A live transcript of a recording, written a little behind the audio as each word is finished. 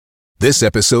This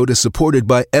episode is supported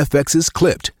by FX's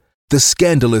Clipped, the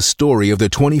scandalous story of the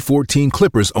 2014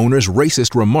 Clippers owner's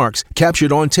racist remarks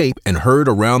captured on tape and heard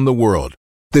around the world.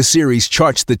 The series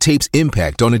charts the tape's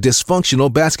impact on a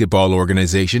dysfunctional basketball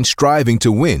organization striving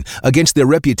to win against their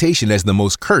reputation as the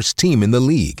most cursed team in the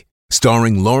league.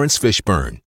 Starring Lawrence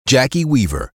Fishburne, Jackie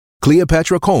Weaver,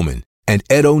 Cleopatra Coleman, and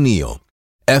Ed O'Neill.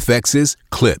 FX's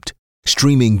Clipped,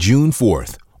 streaming June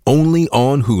 4th, only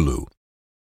on Hulu.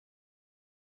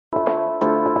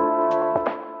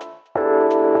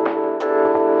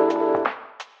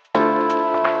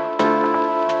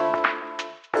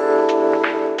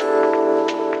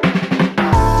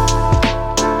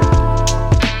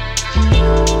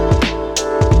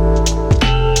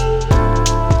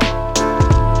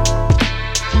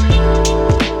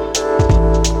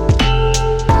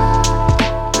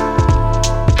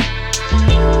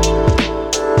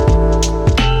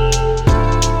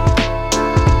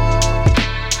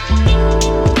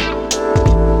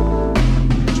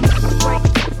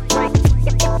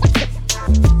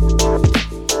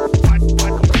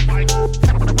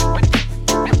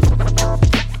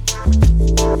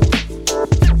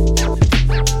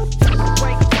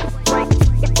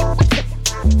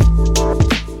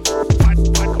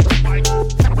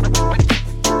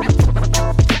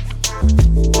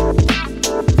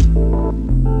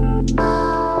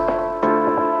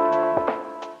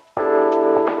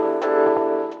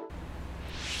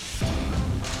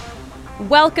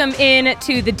 Welcome in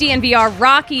to the DNVR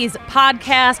Rockies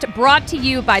podcast, brought to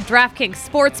you by DraftKings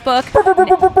Sportsbook.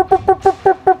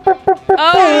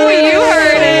 Oh, you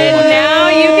heard it. Now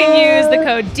you can use the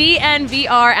code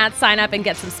DNVR at sign up and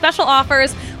get some special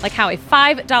offers, like how a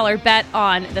 $5 bet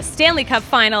on the Stanley Cup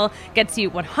Final gets you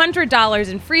 $100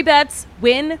 in free bets,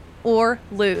 win or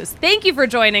lose. Thank you for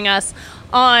joining us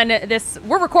on this.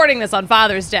 We're recording this on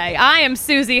Father's Day. I am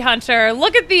Susie Hunter.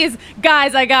 Look at these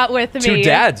guys I got with me. Two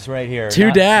dads right here.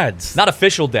 Two dads. Not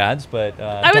official dads, but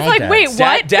I was like, dads. wait,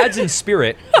 what? Dads in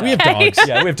spirit. We have dogs.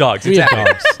 Yeah, we have dogs. We have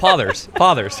dogs.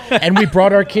 Fathers. And we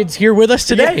brought our kids here with us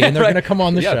today, and they're right. going to come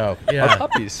on the Yeah. show. Our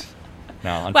puppies.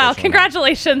 No, Wow, unfortunately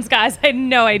congratulations, guys. I had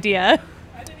no idea.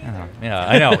 not. Yeah,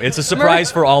 I know. It's a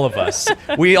surprise for all of us.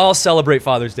 We all celebrate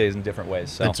Father's Days in different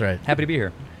ways. So That's right. Happy to be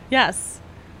here. Yes.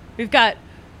 We've got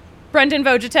Brendan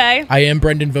Vojete. I am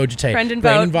Brendan Vojete. Brendan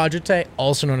Vojete,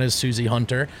 also known as Susie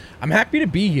Hunter. I'm happy to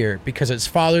be here because it's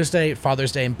Father's Day.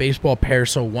 Father's Day and baseball pair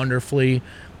so wonderfully.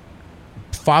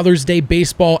 Father's Day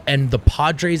baseball and the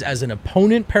Padres as an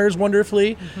opponent pairs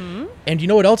wonderfully. Mm-hmm. And you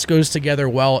know what else goes together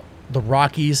well? The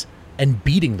Rockies and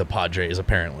beating the Padres,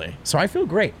 apparently. So I feel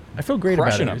great. I feel great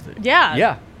Crushing about them. everything. Yeah.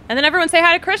 Yeah. And then everyone say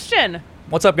hi to Christian.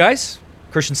 What's up, guys?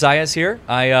 Christian Saez here.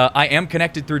 I am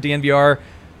connected through DNVR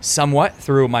somewhat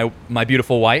through my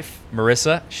beautiful wife,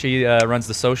 Marissa. She runs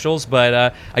the socials,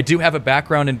 but I do have a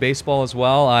background in baseball as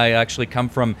well. I actually come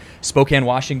from Spokane,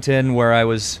 Washington, where I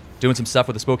was doing some stuff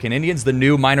with the Spokane Indians, the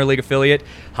new minor league affiliate,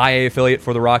 high A affiliate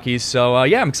for the Rockies. So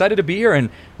yeah, I'm excited to be here,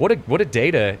 and what a day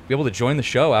to be able to join the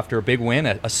show after a big win,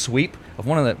 a sweep of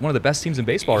one of the best teams in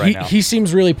baseball right now. He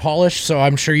seems really polished, so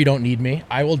I'm sure you don't need me.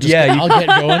 I will just Yeah, I'll get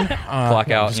going.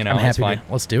 Clock out, I'm it's happy fine.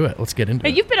 Let's do it. Let's get into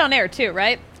Hey, it. you've been on air too,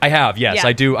 right? I have, yes. Yeah.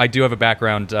 I do have a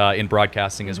background in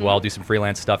broadcasting as well. Do some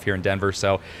freelance stuff here in Denver.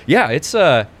 So yeah, it's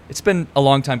been a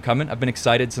long time coming. I've been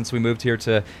excited since we moved here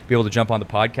to be able to jump on the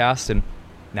podcast, and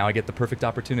now I get the perfect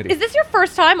opportunity. Is this your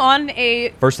first time on a...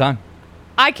 First time.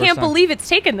 I can't time. believe it's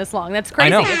taken this long. That's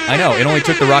crazy. I know. It only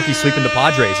took the Rockies sweeping the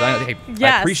Padres. I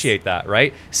Yes. appreciate that,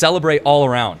 right? Celebrate all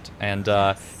around. And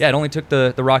yeah, it only took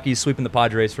the Rockies sweeping the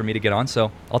Padres for me to get on,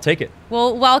 so I'll take it.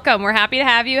 Well, welcome. We're happy to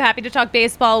have you. Happy to talk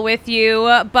baseball with you.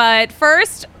 But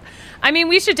first, I mean,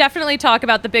 we should definitely talk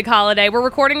about the big holiday. We're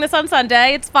recording this on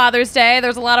Sunday. It's Father's Day.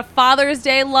 There's a lot of Father's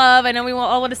Day love. I know we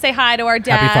all want to say hi to our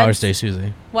dads. Happy Father's Day,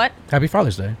 Susie. What? Happy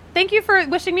Father's Day. Thank you for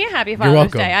wishing me a happy Father's You're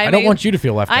welcome. Day. I don't want you to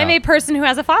feel left out. I'm a person who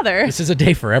has a father. This is a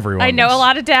day for everyone. I know a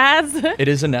lot of dads. It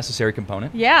is a necessary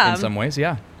component. Yeah. In some ways,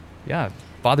 yeah. Yeah.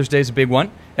 Father's Day is a big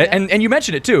one. And you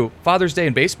mentioned it too. Father's Day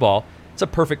and baseball, it's a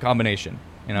perfect combination.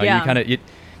 You know, Yeah. you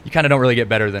kind of don't really get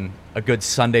better than a good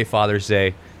Sunday Father's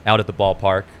Day out at the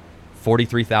ballpark.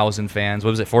 43,000 fans. What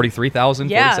was it?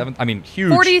 43,000? Yeah. 47? I mean,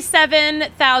 huge.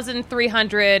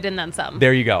 47,300 and then some.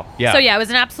 There you go. Yeah. So yeah, it was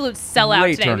an absolute sellout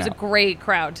Great today. It was a turnout. great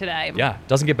crowd today. Yeah.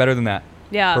 Doesn't get better than that.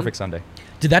 Yeah. Perfect Sunday.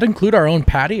 Did that include our own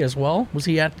Patty as well? Was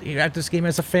he at this game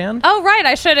as a fan? Oh, right.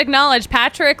 I should acknowledge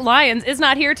Patrick Lyons is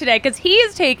not here today because he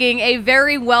is taking a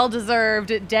very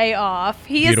well-deserved day off.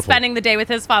 He is spending the day with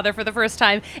his father for the first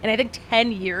time in, I think,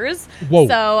 10 years. Whoa.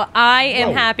 So I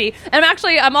am happy. And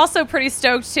I'm also pretty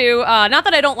stoked, too. Not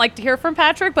that I don't like to hear from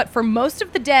Patrick, but for most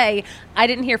of the day, I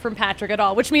didn't hear from Patrick at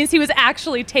all, which means he was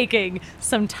actually taking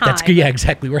some time. That's good. Yeah,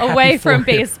 exactly. We're away happy from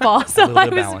for him. baseball. So I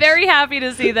was very happy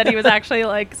to see that he was actually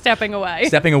stepping away.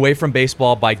 Stepping away from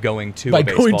baseball by going to a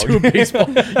baseball. Going to a baseball.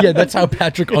 Yeah, that's how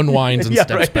Patrick unwinds and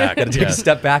steps back. Gotta take a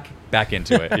step back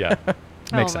into it. Yeah.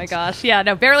 Makes my sense. gosh. Yeah,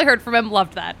 no, barely heard from him.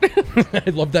 Loved that. I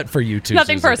love that for you too.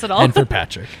 Nothing Susan. personal. And for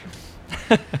Patrick.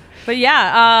 But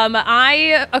yeah,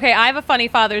 I have a funny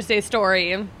Father's Day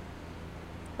story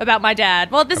about my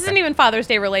dad. Well, this isn't even Father's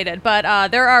Day related,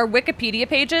 but there are Wikipedia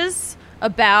pages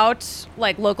about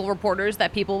local reporters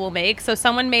that people will make. So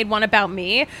someone made one about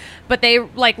me, but they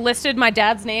listed my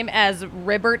dad's name as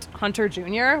Ribbert Hunter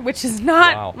Jr., which is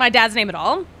not my dad's name at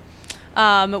all.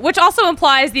 Which also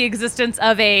implies the existence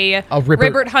of a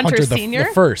Ribbert Hunter Sr.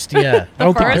 The first, yeah. I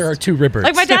don't think there are two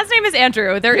Ribberts. My dad's name is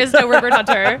Andrew. There is no Ribbert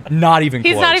Hunter. Not even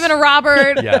close. He's not even a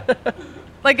Robert. Yeah.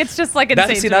 It's just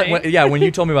insane to me. When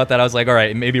you told me about that, I was like, all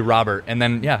right, maybe Robert. And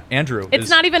then, Andrew. It's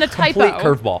not even a typo. Complete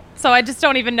curveball. So I just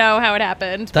don't even know how it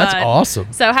happened. That's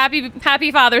awesome. So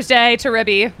happy Father's Day to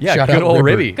Ribby. Yeah, Shout good out old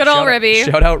Ribbert. Ribby. Good old Ribby.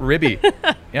 Shout out Ribby.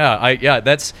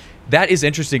 That is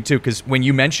interesting, too, because when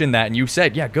you mentioned that and you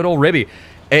said, good old Ribby,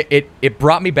 it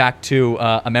brought me back to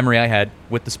a memory I had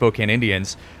with the Spokane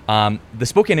Indians. The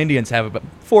Spokane Indians have about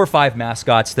 4 or 5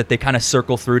 mascots that they kind of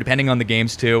circle through, depending on the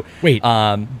games, too. Wait.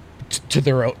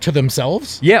 To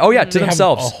themselves? Yeah. Oh, yeah. To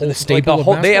themselves. A whole stable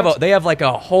of mascots? They have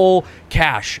a whole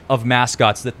cache of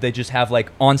mascots that they just have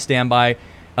on standby.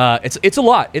 It's a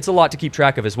lot. It's a lot to keep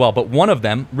track of as well. But one of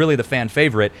them, really the fan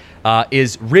favorite,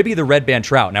 is Ribby the red band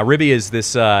trout. Now Ribby is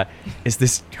this a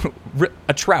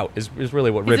trout is really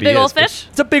what Ribby is. It's a big old fish?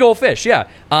 It's a big old fish. Yeah.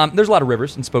 There's a lot of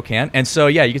rivers in Spokane, and so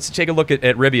you get to take a look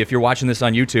at Ribby if you're watching this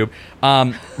on YouTube.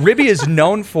 Ribby is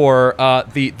known for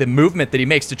the movement that he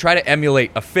makes to try to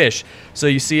emulate a fish. So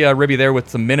you see Ribby there with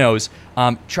some minnows.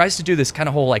 Tries to do this kind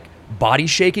of whole body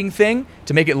shaking thing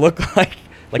to make it look like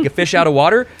a fish out of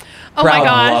water. Oh my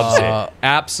gosh. Loves it.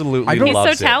 Absolutely loves it.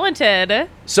 He's so talented.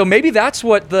 So maybe that's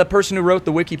what the person who wrote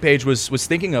the wiki page was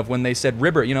thinking of when they said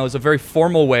Ribbert. It's a very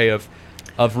formal way of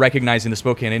recognizing the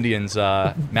Spokane Indians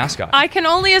mascot. I can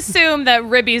only assume that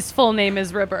Ribby's full name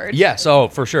is Ribbert. Yes,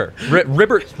 for sure.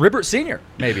 Ribbert Sr.,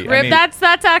 maybe. That's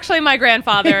actually my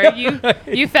grandfather.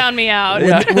 You found me out.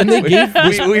 When they gave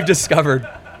we've discovered.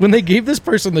 When they gave this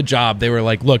person the job, they were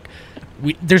like, look,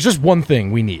 there's just one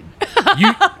thing we need.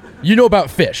 You know about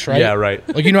fish, right? Yeah, right.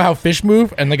 You know how fish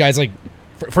move? And the guy's like,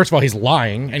 first of all, he's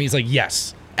lying. And he's like,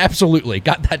 yes, absolutely.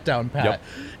 Got that down pat. Yep.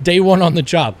 Day one on the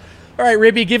job. All right,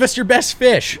 Ribby, give us your best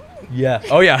fish. Yeah.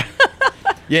 Oh, yeah.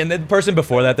 Yeah, and the person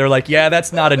before that, they're like,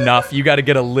 that's not enough. You got to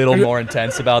get a little more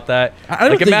intense about that.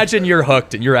 Imagine you're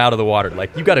hooked and you're out of the water.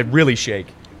 You got to really shake.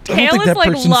 Kale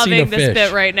is loving this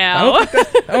bit right now. I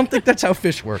don't think that's how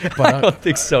fish work. But I don't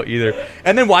think so either.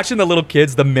 And then watching the little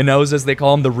kids, the minnows as they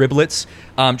call them, the riblets,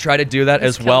 try to do that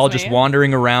as well. Just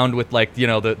wandering around with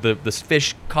this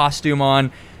fish costume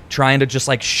on, trying to just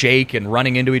shake and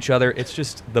running into each other. It's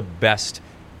just the best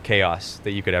chaos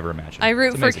that you could ever imagine. I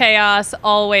root for chaos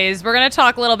always. We're going to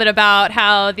talk a little bit about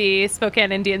how the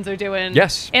Spokane Indians are doing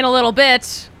in a little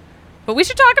bit. But we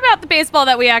should talk about the baseball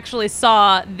that we actually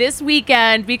saw this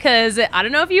weekend because I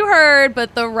don't know if you heard,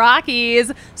 but the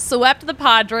Rockies swept the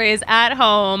Padres at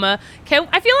home. I feel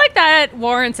like that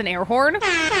warrants an air horn.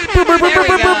 There we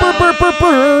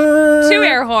go. 2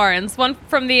 air horns, one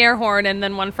from the air horn and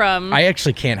then one from... I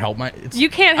actually can't help you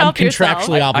can't help yourself. I'm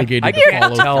contractually obligated I to follow. I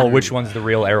can't tell which one's the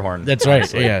real air horn. That's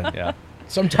right, yeah.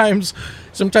 Sometimes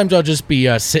I'll just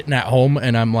be sitting at home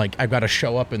and I'm like, I've got to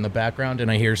show up in the background and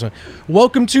I hear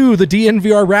welcome to the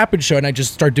DNVR Rapid Show, and I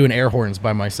just start doing air horns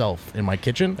by myself in my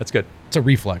kitchen. That's good. It's a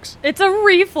reflex. It's a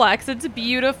reflex. It's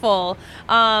beautiful.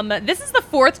 This is the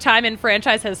 4th time in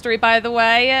franchise history, by the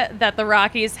way, that the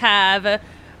Rockies have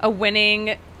a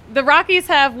winning... The Rockies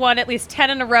have won at least 10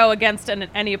 in a row against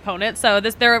any opponent. So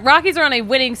the Rockies are on a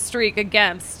winning streak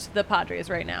against the Padres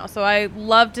right now. So I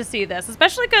love to see this,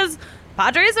 especially because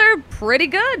Padres are pretty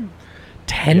good.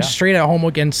 10 straight at home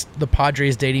against the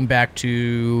Padres dating back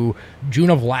to June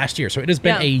of last year. So it has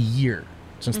been a year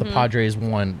since the Padres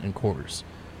won in Coors,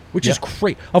 which is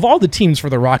great. Of all the teams for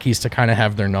the Rockies to kind of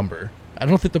have their number, I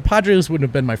don't think the Padres wouldn't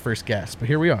have been my first guess, but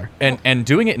here we are. And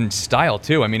doing it in style,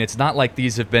 too. I mean, it's not like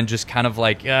these have been just kind of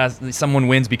like, someone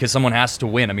wins because someone has to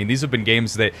win. I mean, these have been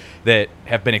games that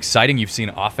have been exciting. You've seen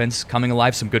offense coming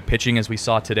alive, some good pitching as we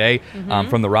saw today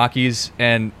from the Rockies.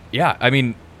 And, yeah, I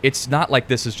mean, it's not like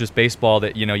this is just baseball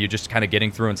that, you're just kind of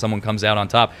getting through and someone comes out on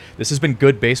top. This has been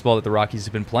good baseball that the Rockies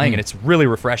have been playing, and it's really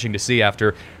refreshing to see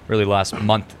after really the last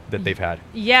month that they've had.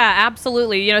 Yeah,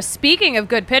 absolutely. Speaking of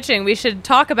good pitching, we should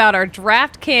talk about our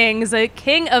DraftKings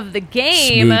king of the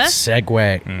game. Smooth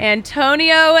segue.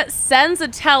 Antonio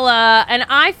Senzatella, and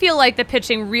I feel like the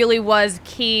pitching really was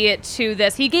key to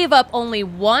this. He gave up only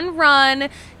 1 run.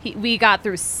 We got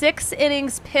through 6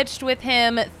 innings pitched with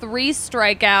him, 3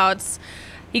 strikeouts.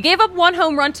 He gave up 1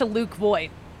 home run to Luke Voigt.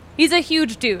 He's a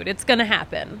huge dude. It's going to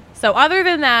happen. So other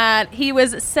than that, he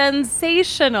was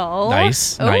sensational.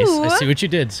 Nice. I see what you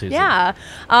did, Susan. Yeah.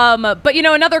 But,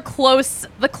 another close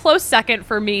second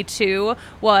for me, too,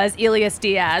 was Elias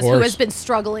Diaz, who has been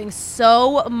struggling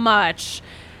so much.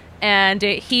 And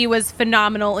he was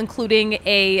phenomenal, including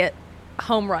a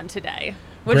home run today.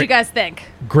 What did you guys think?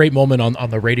 Great moment on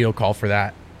the radio call for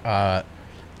that.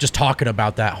 Just talking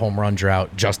about that home run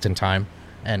drought just in time.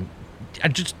 And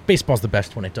just baseball's the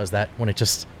best when it does that, when it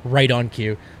just right on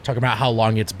cue. Talking about how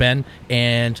long it's been,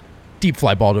 and deep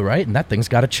fly ball to right, and that thing's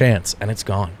got a chance, and it's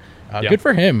gone. Good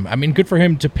for him. I mean, good for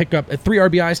him to pick up 3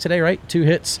 RBIs today, right? 2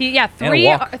 hits. Three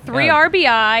RBI,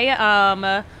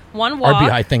 1 walk.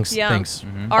 RBI, thanks.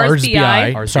 RSBI.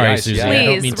 RSBI. Sorry, Susie. Please I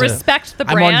don't mean respect the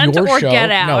I'm brand on your or show.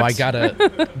 get out. No, I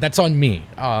gotta. That's on me.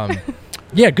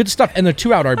 Yeah, good stuff, and the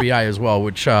 2-out RBI as well,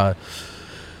 which. I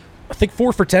think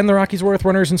 4 for 10 the Rockies were with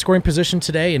runners in scoring position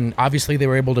today, and obviously they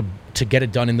were able to get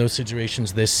it done in those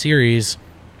situations this series.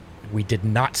 We did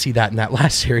not see that in that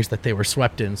last series that they were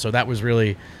swept in, so that was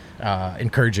really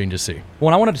encouraging to see. Well,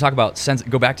 and I wanted to talk about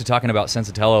go back to talking about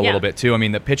Senzatella a little bit too. I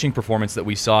mean, the pitching performance that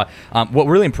we saw. What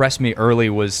really impressed me early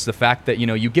was the fact that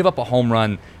you give up a home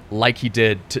run like he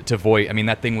did to Voigt. I mean,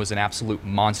 that thing was an absolute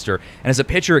monster. And as a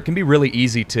pitcher, it can be really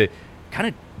easy to kind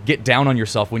of get down on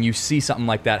yourself when you see something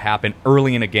like that happen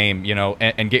early in a game,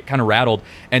 and get kind of rattled.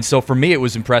 And so for me, it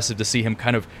was impressive to see him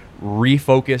kind of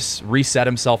refocus, reset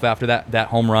himself after that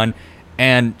home run,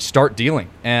 and start dealing.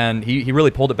 And he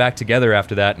really pulled it back together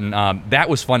after that. And that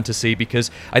was fun to see, because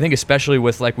I think especially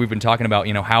with, like we've been talking about,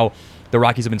 how the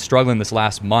Rockies have been struggling this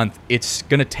last month, it's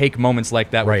going to take moments like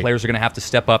that where players are going to have to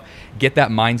step up, get that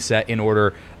mindset in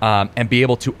order, and be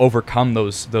able to overcome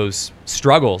those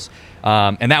struggles.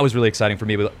 And that was really exciting for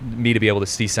me to be able to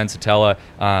see Senzatella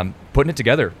putting it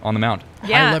together on the mound.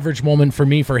 Yeah. High leverage moment for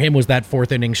him was that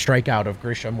 4th inning strikeout of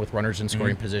Grisham with runners in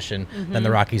scoring position. Then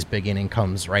the Rockies' big inning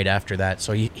comes right after that.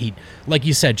 So he like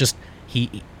you said, just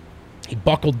he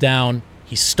buckled down.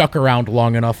 He stuck around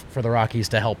long enough for the Rockies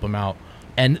to help him out.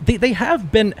 And they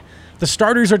have been, the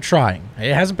starters are trying.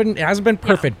 It hasn't been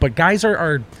perfect, but guys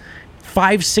are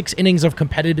 5-6 innings of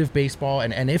competitive baseball,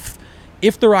 and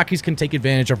if the Rockies can take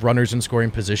advantage of runners in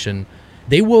scoring position,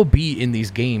 they will be in these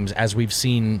games, as we've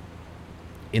seen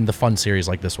in the fun series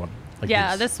like this one.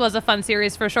 This was a fun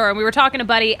series for sure. And we were talking to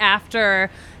Buddy after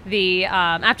the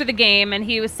game, and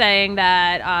he was saying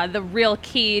that the real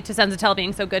key to Senzatella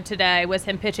being so good today was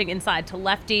him pitching inside to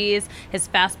lefties. His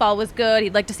fastball was good.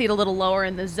 He'd like to see it a little lower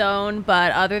in the zone,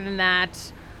 but other than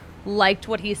that, liked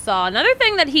what he saw. Another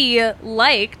thing that he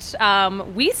liked,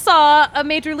 we saw a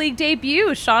Major League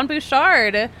debut. Sean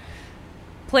Bouchard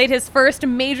played his first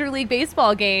Major League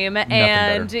Baseball game,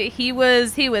 and he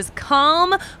was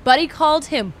calm. Buddy called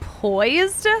him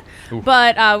poised. Ooh.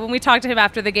 But when we talked to him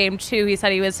after the game too, he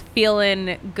said he was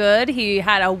feeling good. He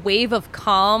had a wave of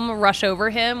calm rush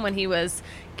over him when he was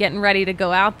getting ready to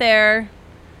go out there,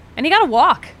 and he got a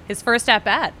walk his first at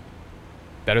bat.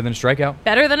 Better than a strikeout.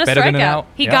 Better than a strikeout.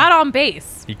 He got on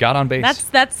base. He got on base.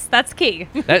 That's key.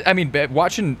 I mean,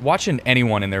 watching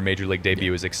anyone in their Major League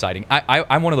debut is exciting.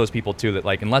 I'm one of those people too that,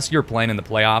 like, unless you're playing in the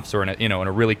playoffs or in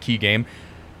a really key game,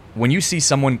 when you see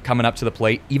someone coming up to the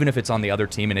plate, even if it's on the other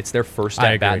team and it's their first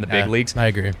at bat in the big leagues, I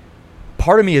agree.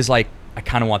 Part of me is like, I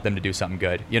kind of want them to do something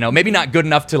good. Maybe not good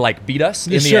enough to like beat us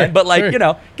in the end, but like get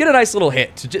a nice little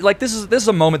hit. Like this is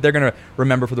a moment they're gonna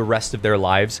remember for the rest of their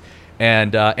lives.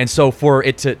 And so for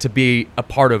it to be a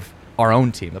part of our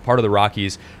own team, a part of the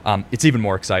Rockies, it's even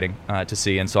more exciting to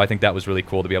see. And so I think that was really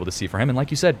cool to be able to see for him. And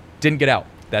like you said, didn't get out.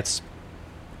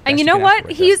 And you know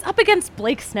what? He's up against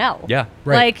Blake Snell. Yeah.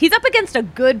 Right. Like, he's up against a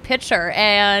good pitcher.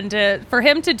 And for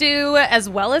him to do as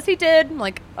well as he did,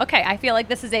 like, okay, I feel like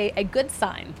this is a good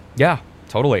sign. Yeah.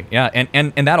 Totally. Yeah.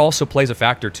 And that also plays a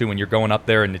factor too when you're going up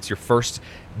there and it's your first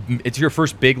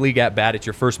big league at bat. It's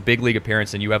your first big league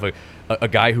appearance, and you have a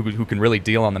guy who can really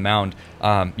deal on the mound.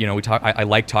 I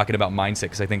like talking about mindset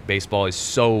because I think baseball is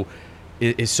so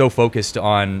focused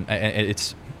on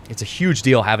it's a huge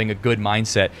deal having a good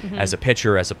mindset as a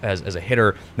pitcher, as a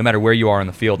hitter, no matter where you are in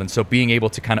the field. And so being able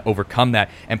to kind of overcome that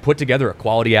and put together a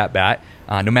quality at bat,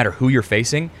 no matter who you're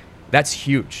facing, that's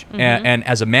huge. And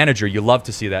as a manager, you love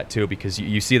to see that too, because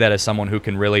you see that as someone who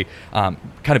can really kind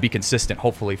of be consistent,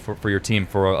 hopefully for your team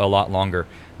for a lot longer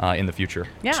in the future.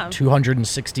 Yeah.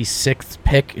 266th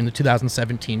pick in the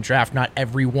 2017 draft. Not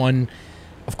everyone,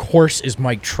 of course, is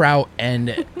Mike Trout,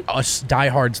 and us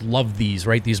diehards love these,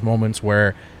 right? These moments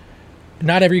where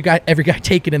not every guy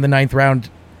taken in the 9th round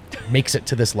makes it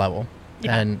to this level.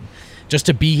 Yeah. And just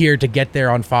to be here, to get there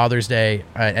on Father's Day,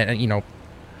 and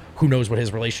who knows what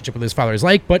his relationship with his father is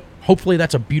like, but hopefully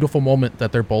that's a beautiful moment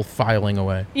that they're both filing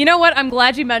away. You know what? I'm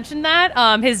glad you mentioned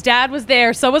that. His dad was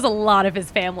there, so was a lot of his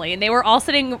family, and they were all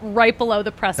sitting right below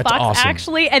the press box, awesome.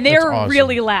 actually, and they were awesome.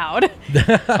 really loud.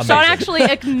 Sean actually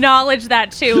acknowledged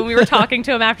that, too, when we were talking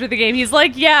to him after the game. He's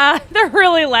like, yeah, they're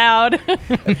really loud.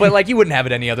 But, like, you wouldn't have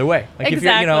it any other way. Like,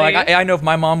 exactly. If you're, like, I know if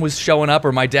my mom was showing up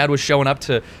or my dad was showing up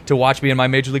to watch me in my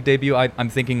Major League debut, I'm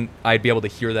thinking I'd be able to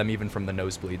hear them even from the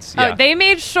nosebleeds. Yeah. They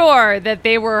made sure that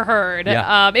they were heard.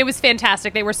 Yeah. It was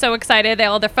fantastic. They were so excited. They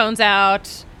all had their phones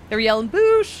out. They were yelling,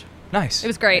 "Boosh!" Nice. It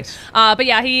was great. Nice. But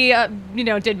yeah,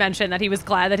 he did mention that he was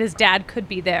glad that his dad could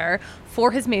be there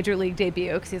for his Major League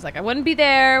debut, because he's like, I wouldn't be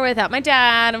there without my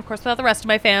dad, and of course without the rest of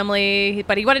my family.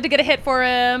 But he wanted to get a hit for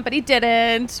him, but he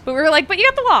didn't. But we were like, but you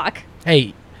have to walk.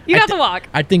 Hey, You have to walk.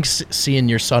 I think seeing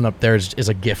your son up there is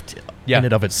a gift in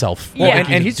and of itself. Well, Yeah.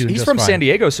 and he's from San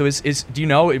Diego, so is do you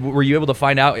know? Were you able to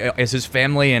find out? Is his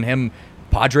family and him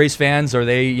Padres fans? Are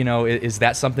they, is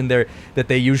that something that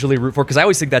they usually root for? Because I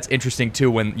always think that's interesting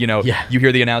too when you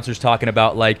hear the announcers talking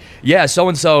about, like, yeah, so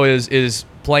and so is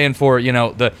playing for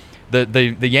the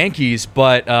Yankees,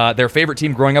 but their favorite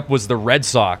team growing up was the Red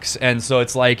Sox, and so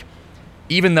it's like,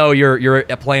 even though you're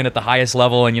playing at the highest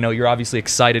level and you're obviously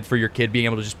excited for your kid being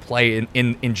able to just play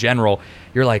in general,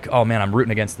 you're like, oh man, I'm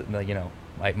rooting against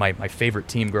my favorite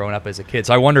team growing up as a kid.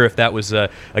 So I wonder if that was a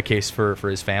case for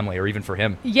his family or even for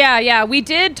him. Yeah. We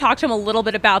did talk to him a little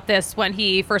bit about this when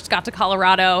he first got to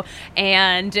Colorado.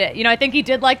 And, I think he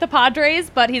did like the Padres,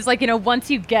 but he's like, once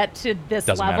you get to this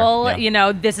Doesn't level, matter.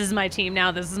 Yeah. This is my team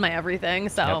now. This is my everything.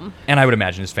 So, Yep. And I would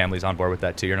imagine his family's on board with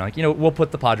that too. You're like, we'll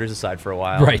put the Padres aside for a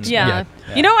while. Right. yeah.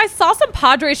 I saw some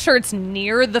Padres shirts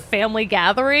near the family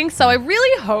gathering. So I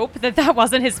really hope that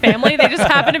wasn't his family. They just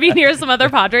happened to be near some other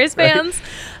Padres fans.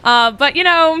 But,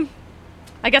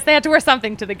 I guess they had to wear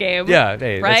something to the game. Yeah,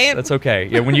 hey, right? That's okay.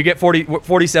 Yeah, when you get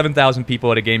 47,000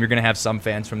 people at a game, you're going to have some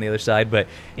fans from the other side. But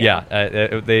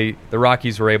the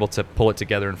Rockies were able to pull it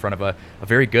together in front of a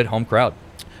very good home crowd.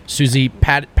 Susie,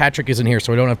 Patrick isn't here,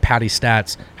 so we don't have Patty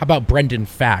stats. How about Brendan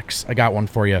Facts? I got one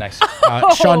for you. Nice.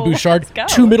 Sean Bouchard, let's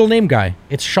go. 2 middle name guy.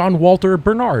 It's Sean Walter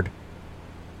Bernard.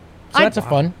 So that's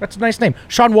that's a nice name.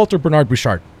 Sean Walter Bernard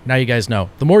Bouchard. Now you guys know.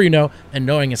 The more you know, and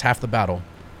knowing is half the battle.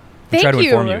 Thank try to you.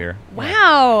 inform you here.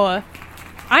 Wow.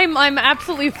 I'm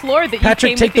absolutely floored that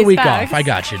Patrick, you came take with the these week facts. off. I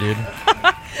got you, dude.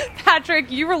 Patrick,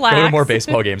 you relax. Go to more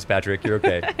baseball games, Patrick. You're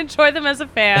okay. Enjoy them as a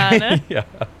fan. Yeah.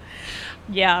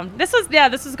 Yeah. This was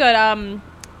good. Garrett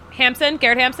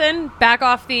Hampson, back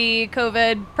off the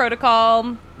COVID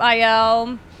protocol,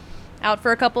 IL, out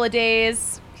for a couple of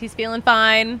days. He's feeling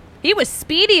fine. He was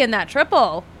speedy in that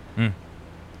triple.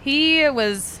 He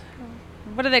was,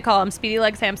 what do they call him? Speedy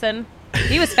Legs Hampson?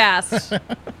 He was fast.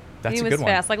 That's he a was good one.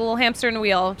 fast, like a little hamster in a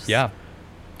wheel. Yeah.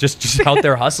 Just out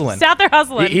there hustling. Just out there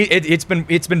hustling.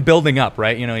 It's been building up,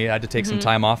 right? You had to take some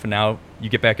time off, and now you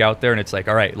get back out there, and it's like,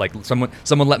 all right, like someone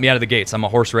let me out of the gates. I'm a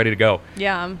horse ready to go.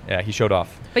 Yeah. Yeah, he showed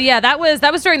off. But yeah, that was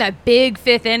during that big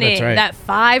 5th inning. That's right. That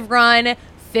 5-run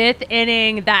 5th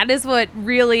inning. That is what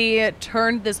really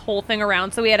turned this whole thing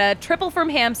around. So we had a triple from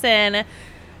Hampson.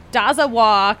 Daza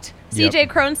walked. CJ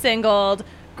Cron singled.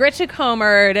 Grichuk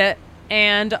homered.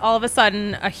 And all of a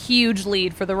sudden, a huge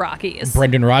lead for the Rockies.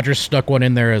 Brendan Rodgers stuck one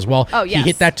in there as well. Oh, yes. He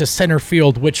hit that to center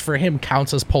field, which for him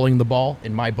counts as pulling the ball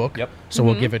in my book. Yep. So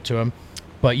we'll give it to him.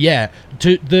 But yeah,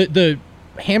 to the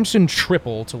Hampson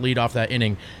triple to lead off that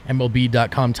inning,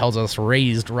 MLB.com tells us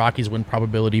raised Rockies win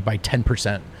probability by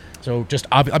 10%. So just,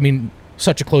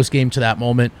 such a close game to that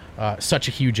moment, such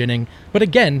a huge inning. But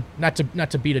again, not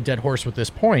to beat a dead horse with this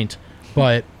point,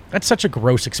 but that's such a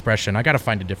gross expression. I got to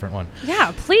find a different one.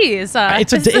 Yeah, please.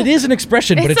 It is an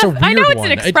expression, but it's a weird one. I know it's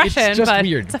an expression, it's just but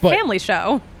weird. it's a family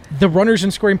show. The runners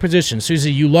in scoring position.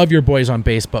 Susie, you love your boys on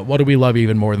base, but what do we love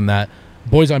even more than that?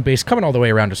 Boys on base coming all the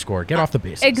way around to score. Get off the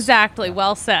base. Exactly.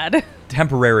 Well said.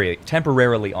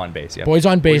 Temporarily on base. Yeah. Boys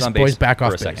on base, boys back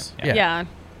off for a base. second. Yeah.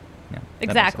 That makes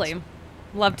Exactly. sense.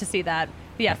 Love to see that.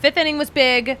 But yeah, 5th inning was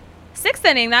big. 6th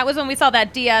inning, that was when we saw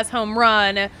that Diaz home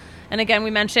run. And again, we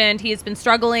mentioned he's been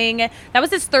struggling. That was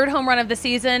his 3rd home run of the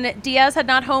season. Diaz had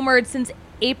not homered since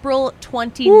April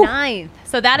 29th.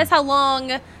 So that is how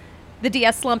long the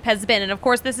Diaz slump has been. And of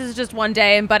course, this is just one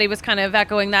day, and Buddy was kind of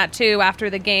echoing that too after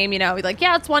the game. You know, he's like,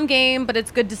 yeah, it's one game, but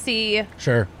it's good to see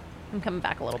Sure. him coming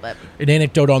back a little bit. An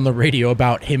anecdote on the radio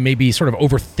about him maybe sort of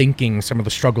overthinking some of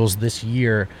the struggles this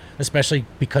year, especially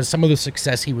because some of the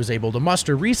success he was able to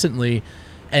muster recently,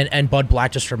 and Bud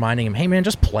Black just reminding him, hey man,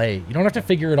 just play. You don't have to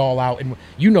figure it all out. And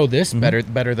you know this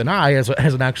better than I as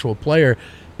an actual player.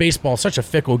 Baseball is such a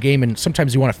fickle game, and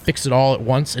sometimes you want to fix it all at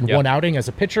once in one outing as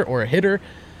a pitcher or a hitter.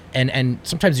 And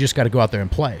sometimes you just got to go out there and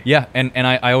play. Yeah, and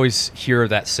I always hear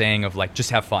that saying of like, just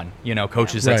have fun. You know,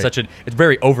 coaches, that's Right. it's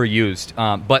very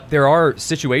overused. But there are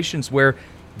situations where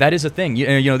that is a thing.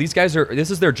 You know, these guys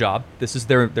this is their job. This is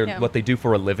their what they do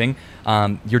for a living.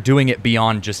 You're doing it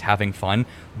beyond just having fun.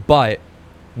 But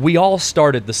we all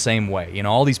started the same way. You know,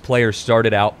 all these players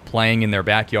started out playing in their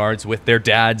backyards with their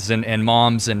dads and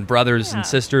moms and brothers and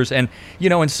sisters. And, you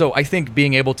know, and so I think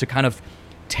being able to kind of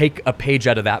take a page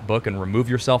out of that book and remove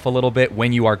yourself a little bit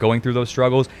when you are going through those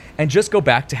struggles and just go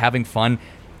back to having fun.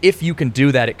 If you can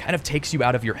do that, it kind of takes you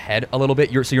out of your head a little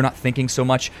bit. So you're not thinking so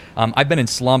much. I've been in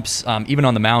slumps, even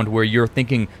on the mound, where you're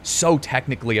thinking so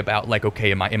technically about like,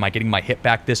 okay, am I getting my hip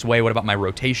back this way? What about my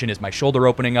rotation? Is my shoulder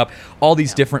opening up? All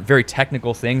these different, very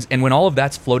technical things. And when all of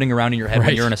that's floating around in your head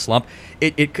when you're in a slump,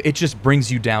 it just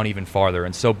brings you down even farther.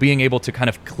 And so being able to kind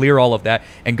of clear all of that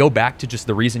and go back to just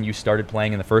the reason you started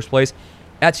playing in the first place,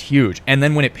 that's huge. And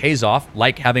then when it pays off,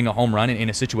 like having a home run in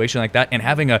a situation like that and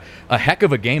having a heck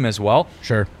of a game as well,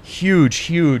 Sure.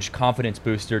 huge confidence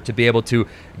booster to be able to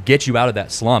get you out of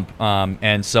that slump.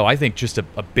 And so I think just a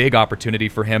big opportunity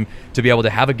for him to be able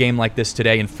to have a game like this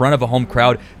today in front of a home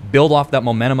crowd, build off that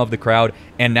momentum of the crowd,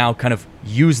 and now kind of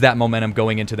use that momentum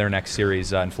going into their next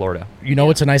series in Florida. You know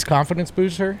what's a nice confidence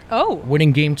booster? Oh.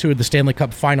 Winning Game 2 of the Stanley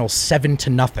Cup Final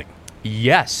 7-0.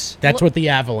 Yes. That's what the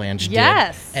Avalanche did.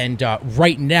 Yes. And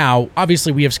right now,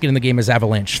 obviously, we have skin in the game as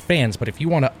Avalanche fans, but if you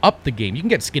want to up the game, you can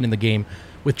get skin in the game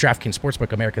with DraftKings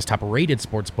Sportsbook, America's top-rated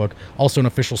sportsbook, also an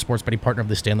official sports betting partner of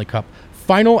the Stanley Cup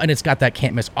Final, and it's got that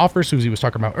can't-miss offer Susie was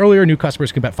talking about earlier. New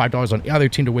customers can bet $5 on either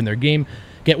team to win their game.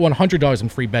 Get $100 in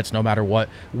free bets no matter what,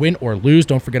 win or lose.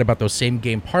 Don't forget about those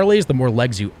same-game parlays. The more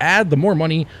legs you add, the more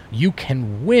money you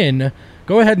can win.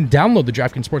 Go ahead and download the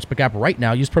DraftKings Sportsbook app right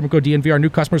now. Use promo code DNVR. New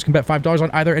customers can bet $5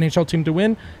 on either NHL team to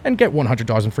win and get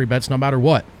 $100 in free bets no matter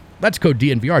what. That's code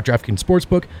DNVR. DraftKings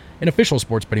Sportsbook, an official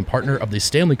sports betting partner of the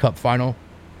Stanley Cup Final.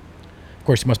 Of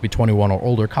course, you must be 21 or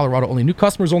older. Colorado only. New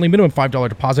customers only. Minimum $5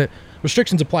 deposit.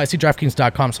 Restrictions apply. See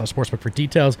DraftKings.com/sportsbook for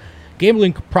details.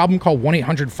 Gambling problem, call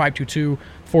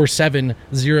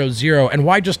 1-800-522-4700. And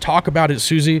why just talk about it,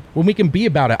 Susie, when we can be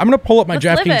about it? I'm going to pull up my Let's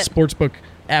live DraftKings it. Sportsbook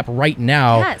app right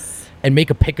now Yes. and make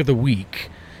a pick of the week.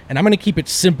 And I'm going to keep it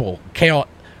simple. Kale,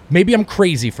 maybe I'm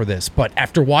crazy for this, but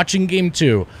after watching Game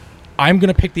 2, I'm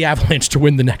going to pick the Avalanche to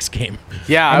win the next game.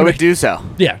 Yeah, I would do so.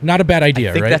 Yeah, not a bad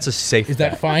idea, I think right? that's a safe Is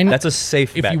bet. that fine? That's a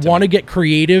safe If bet. you to want to me. get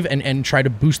creative and try to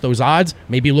boost those odds,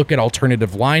 maybe look at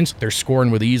alternative lines. They're scoring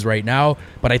with ease right now,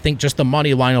 but I think just the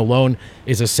money line alone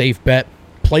is a safe bet.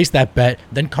 Place that bet,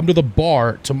 then come to the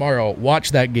bar tomorrow,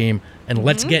 watch that game, and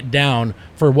let's get down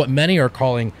for what many are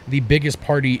calling the biggest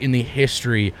party in the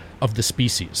history of the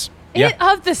species. Yeah.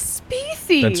 Of the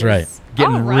species. That's right.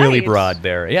 Getting All really right. broad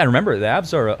there. Yeah, remember the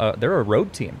Avs are they're a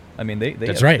road team. I mean, they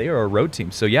That's right. They are a road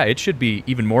team. So yeah, it should be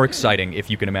even more exciting if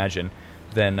you can imagine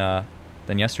than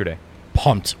yesterday.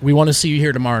 Pumped. We want to see you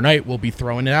here tomorrow night. We'll be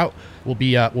throwing it out. We'll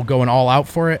going all out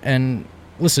for it. And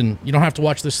listen, you don't have to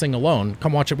watch this thing alone.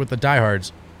 Come watch it with the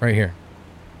diehards right here.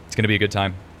 It's going to be a good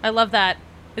time. I love that.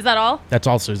 Is that all? That's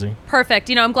all, Susie. Perfect.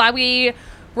 You know, I'm glad we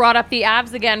brought up the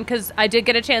Avs again because I did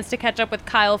get a chance to catch up with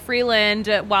Kyle Freeland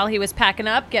while he was packing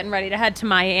up, getting ready to head to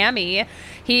Miami.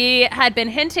 He had been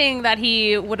hinting that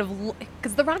he would have,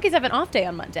 because the Rockies have an off day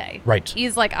on Monday. Right.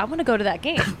 He's like, I want to go to that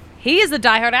game. He is a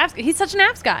diehard Avs. He's such an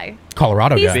Avs guy.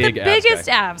 Colorado He's guy. the Big Avs biggest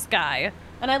guy. Avs guy.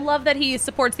 And I love that he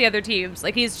supports the other teams.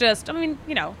 Like, he's just, I mean,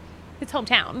 you know, it's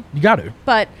hometown. You got to.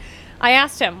 But I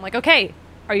asked him, like, okay,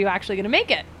 are you actually going to make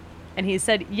it? And he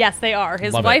said, yes, they are.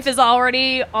 His Love wife it. is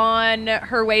already on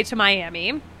her way to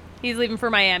Miami. He's leaving for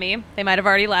Miami. They might have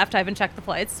already left. I haven't checked the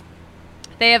flights.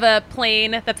 They have a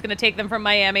plane that's going to take them from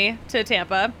Miami to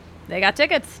Tampa. They got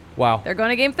tickets. Wow. They're going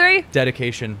to Game 3.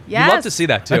 Dedication. Yes. You love to see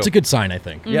that, too. That's a good sign, I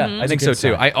think. Yeah, Mm-hmm. I think a so, good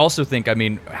too. sign. I also think, I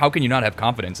mean, how can you not have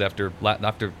confidence after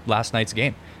last night's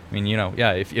game? I mean,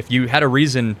 if you had a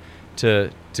reason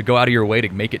to go out of your way to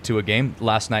make it to a game,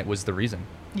 last night was the reason.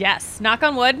 Yes. Knock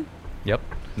on wood. Yep.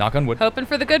 Knock on wood. Hoping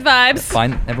for the good vibes.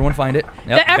 Everyone find it.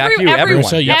 Yep. Back to you, everyone, everyone.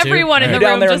 So you too? everyone in You the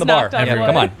down room there in just the bar. knocked on Yeah, wood.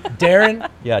 come on. Darren?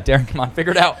 Yeah, Darren, come on,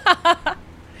 figure it out.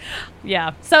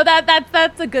 Yeah, so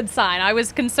that's a good sign. I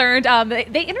was concerned.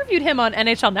 They interviewed him on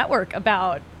NHL Network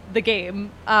about the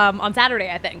game on Saturday,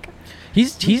 I think.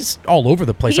 He's all over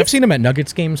the place. I've seen him at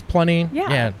Nuggets games plenty.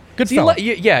 Yeah. Good See, fella.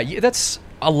 yeah, that's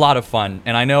a lot of fun.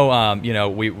 And I know,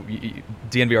 we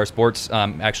DNVR Sports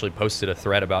actually posted a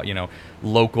thread about,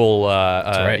 local,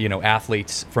 right.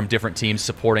 athletes from different teams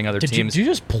supporting other Did teams. you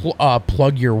just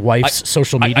plug your wife's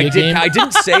social media game? I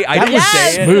didn't say. I That didn't was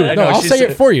say it. smooth. I No, know, I'll she's- say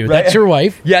it for you. right. That's your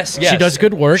wife. Yes. She does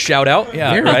good work. Shout out.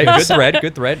 Yeah, Very right. good.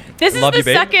 Good thread. This is Love the you,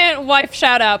 babe. second wife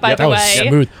shout out, by Yep. the That was way.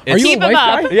 smooth. Are you a Keep wife him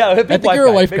up. guy? Yeah, I think you're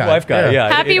a wife big guy. wife guy. Yeah.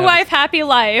 Happy wife, happy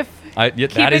life. That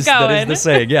it is going. the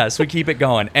saying. Yes, we keep it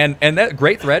going, and that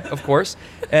great thread, of course,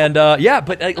 and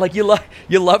but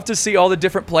you love to see all the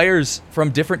different players from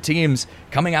different teams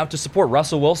coming out to support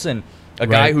Russell Wilson, a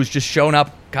guy Right. who's just shown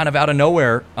up kind of out of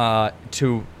nowhere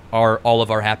to all of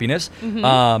our happiness.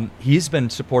 He's been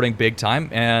supporting big time,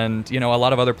 and a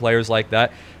lot of other players like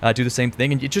that do the same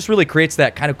thing, and it just really creates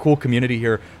that kind of cool community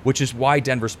here, which is why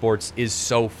Denver sports is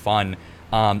so fun.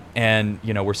 And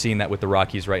we're seeing that with the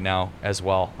Rockies right now as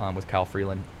well, with Kyle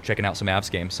Freeland checking out some Avs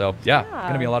games. So yeah,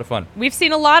 going to be a lot of fun. We've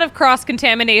seen a lot of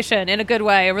cross-contamination in a good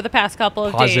way over the past couple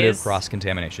of Positive days.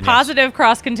 cross-contamination. Positive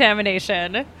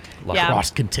cross-contamination. Yeah.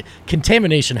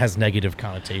 Contamination has negative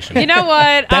connotation. You know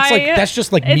what? That's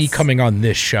just like me it's- coming on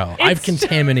this show. I've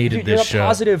contaminated You're this a show.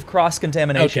 positive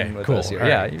cross-contamination Okay, with cool. us here. All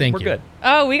right, Yeah, thank we're you. good.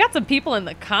 Oh, we got some people in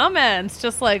the comments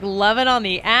just like loving on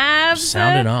the abs.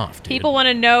 Sounding off, dude. People want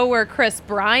to know where Chris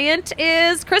Bryant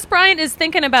is. Chris Bryant is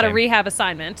thinking about a Same. rehab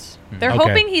assignment. They're Okay.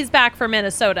 hoping he's back for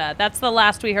Minnesota. That's the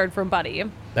last we heard from Buddy.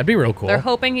 That'd be real cool. They're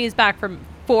hoping he's back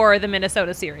for the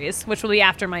Minnesota series, which will be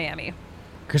after Miami.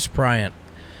 Chris Bryant.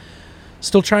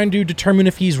 Still trying to determine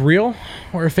if he's real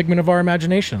or a figment of our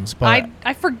imaginations. But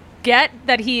I forget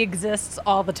that he exists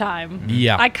all the time.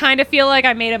 Yeah. I kind of feel like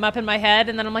I made him up in my head,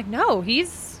 and then I'm like, no,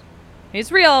 he's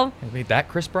real. Wait, that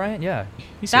Chris Bryant? Yeah,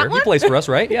 he's That here. He one? plays for us,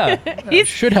 right? Yeah, He's,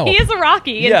 should help. He is a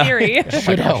Rocky in Yeah. theory.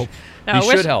 should help. No,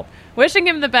 he should help. Wishing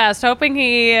him the best. Hoping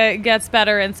he gets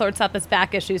better and sorts out this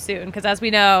back issue soon. Because as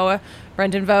we know,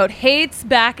 Brendan Vogt hates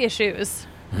back issues.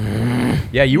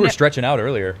 Yeah, you were Yep. stretching out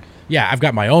earlier. Yeah, I've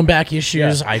got my own back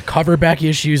issues. Yeah. I cover back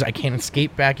issues. I can't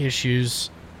escape back issues.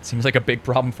 Seems like a big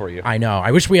problem for you. I know.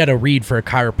 I wish we had a read for a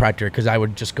chiropractor because I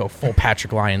would just go full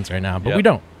Patrick Lyons right now. But Yep. we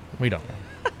don't. We don't.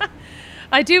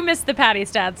 I do miss the Patty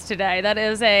stats today. That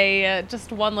is a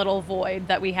just one little void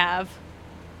that we have.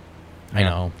 I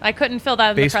know. I couldn't fill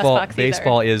that in the press box either.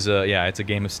 Baseball is it's a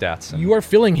game of stats. And You are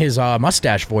filling his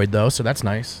mustache void, though, so that's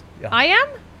nice. I am?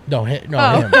 No, him.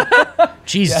 Oh.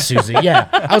 Jesus, Susie. Yeah.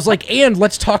 I was like, and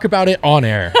let's talk about it on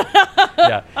air.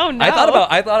 yeah. Oh, no. I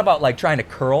thought about like trying to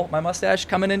curl my mustache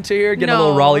coming into here, getting a No.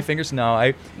 little Raleigh fingers.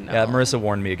 No, Marissa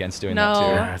warned me against doing that No. too.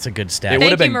 Yeah, that's a good It stat. would Thank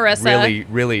have been you, Marissa. really,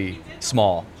 really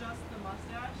small. Just the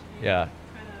mustache. Yeah.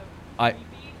 I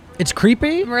It's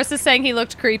creepy. Marissa's saying he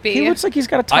looked creepy. He looks like he's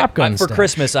got a Top Gun for stash.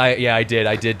 Christmas. I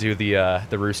did do the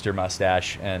rooster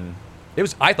mustache, and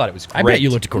I thought it was great. I bet you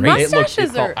looked great. It looked-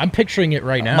 Mustaches are- I'm picturing it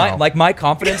right now. my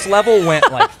confidence level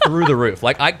went like through the roof.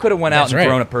 Like I could have went out That's and right.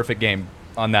 thrown a perfect game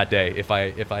on that day if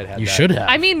I'd had You that. should have.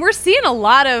 I mean, we're seeing a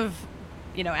lot of,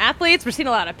 athletes. We're seeing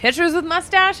a lot of pitchers with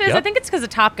mustaches. Yep. I think it's because of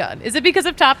Top Gun. Is it because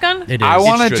of Top Gun? It is. I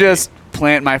want should to be. just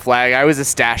plant my flag. I was a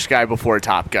stash guy before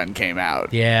Top Gun came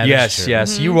out. Yeah. that's Yes, true.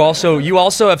 yes. Mm-hmm. You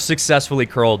also have successfully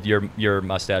curled your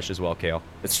mustache as well, Kale,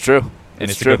 It's true. and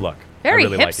it's true. a good look. Very I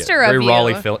really like it. hipster of Very you.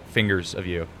 Raleigh fingers of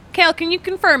you. Kale, can you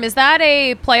confirm, is that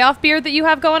a playoff beard that you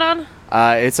have going on?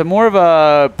 It's a more of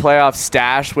a playoff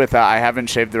stash with I haven't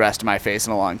shaved the rest of my face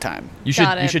in a long time. You should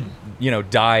Got it.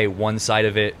 dye one side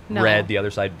of it No. red, the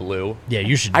other side blue. Yeah,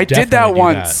 you should. I did that definitely do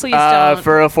once Please don't.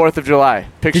 for a 4th of July.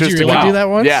 Pictures you to really come. do that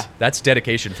once? Yeah. That's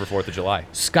dedication for 4th of July.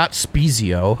 Scott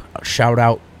Spezio, shout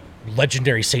out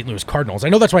legendary St. Louis Cardinals. I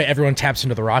know that's why everyone taps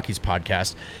into the Rockies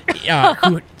podcast.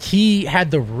 He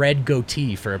had the red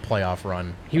goatee for a playoff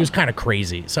run. He was kind of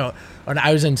crazy. So when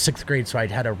I was in 6th grade, so I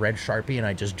had a red Sharpie and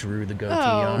I just drew the goatee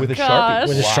on With a gosh. Sharpie.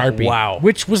 with a Wow. Sharpie. Wow.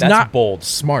 Which was That's not bold.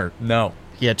 smart. No.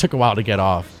 Yeah, it took a while to get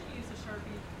off. He used a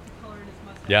Sharpie to color in his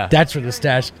mustache. Yeah. That's for the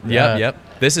stash. Yep.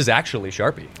 This is actually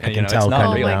Sharpie. I can tell it's not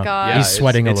kinda real. now. Oh my God. Yeah, He's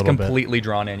sweating a it's little bit. completely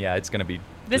drawn in. Yeah, it's gonna be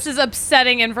This is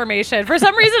upsetting information. For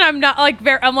some reason, I'm not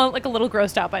I'm like a little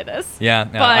grossed out by this. Yeah,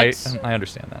 no, but I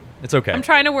understand that. It's okay. I'm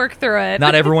trying to work through it.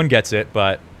 Not everyone gets it,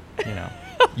 but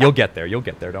you'll get there. You'll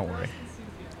get there. Don't worry.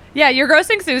 Yeah, you're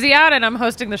grossing Susie out, and I'm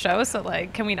hosting the show, so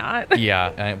can we not?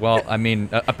 Yeah. Well, I mean,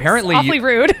 apparently, It's awfully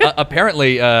rude.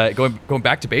 Apparently, going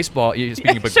back to baseball.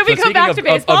 Speaking Should we go back to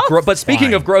baseball? But speaking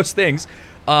Fine. of gross things,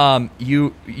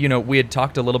 we had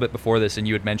talked a little bit before this, and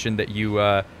you had mentioned that you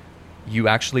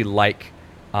actually like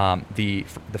the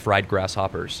fried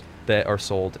grasshoppers that are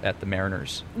sold at the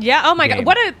Mariners. Yeah. Oh my game. God.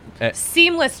 What a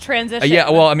seamless transition. Yeah.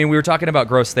 Well, I mean, we were talking about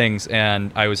gross things,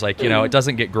 and I was like, it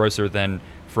doesn't get grosser than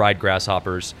fried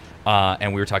grasshoppers,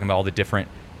 and we were talking about all the different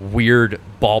weird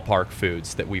ballpark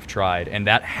foods that we've tried, and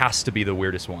that has to be the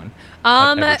weirdest one.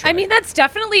 I've ever I tried. mean, that's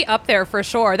definitely up there for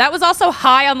sure. That was also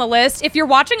high on the list. If you're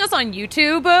watching us on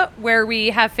YouTube, where we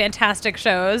have fantastic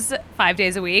shows 5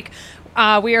 days a week,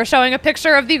 we are showing a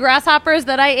picture of the grasshoppers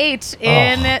that I ate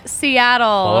in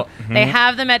Seattle. They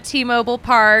have them at T-Mobile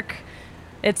Park.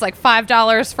 It's like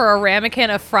 $5 for a ramekin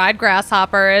of fried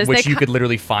grasshoppers. Which you could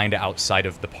literally find outside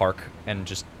of the park and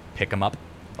just pick them up.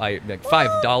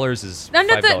 $5 is $5. Yeah,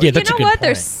 that's a you know good what? They're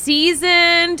point.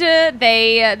 seasoned.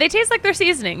 They taste like they're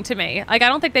seasoning to me. Like I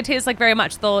don't think they taste like very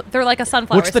much. They're like a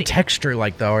sunflower What's the seed. texture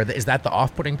like though? Is that the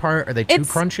off-putting part? Are they too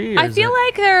crunchy? I feel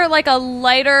like they're like a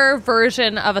lighter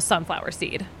version of a sunflower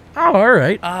seed. Oh, all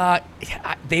right.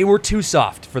 They were too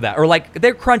soft for that, or like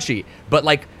they're crunchy, but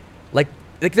like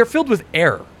they're filled with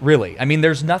air. Really, I mean,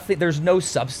 there's no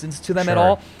substance to them at Sure.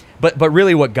 all. But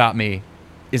really, what got me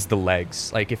is the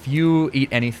legs. Like if you eat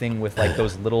anything with like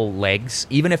those little legs,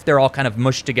 even if they're all kind of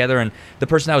mushed together, and the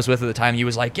person I was with at the time, he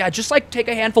was like, yeah, just like take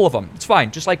a handful of them. It's fine.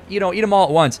 Just like, eat them all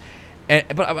at once.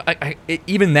 But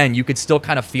even then, you could still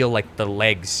kind of feel like the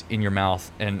legs in your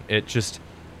mouth, and it just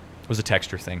was a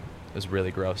texture thing. It was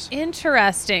really gross.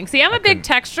 Interesting. See, I'm a big couldn't-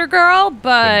 texture girl,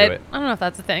 but do it. I don't know if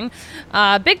that's a thing.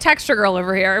 Big texture girl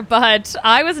over here, but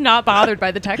I was not bothered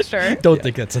by the texture. Don't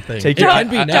think that's a thing. Take It it- can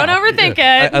be now. Don't overthink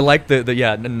I it. like the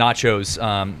nachos.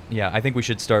 I think we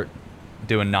should start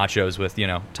doing nachos with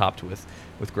topped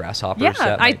with grasshoppers. Yeah,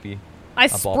 That might be. I a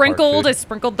ballpark sprinkled food.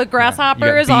 the You got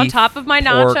grasshoppers on beef, top of my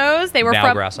pork, nachos. They were now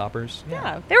from grasshoppers.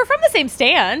 Yeah, they were from the same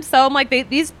stand, so I'm like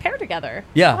these pair together.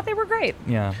 Yeah. I thought they were great.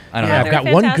 Yeah, I don't Yeah, I've know. they're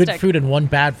got one good fantastic. food and one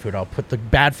bad food. I'll put the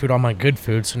bad food on my good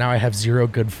food, so now I have 0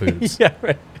 good foods. Yeah,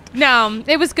 right. No,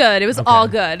 it was good. It was all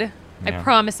good. I Yeah.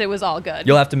 promise it was all good.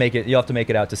 You'll have to make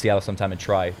it out to Seattle sometime and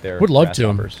try their. Would love to.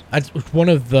 grasshoppers. It's one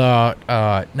of the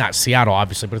not Seattle,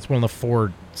 obviously, but it's one of the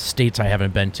 4 states I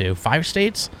haven't been to. 5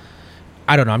 states?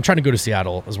 I don't know. I'm trying to go to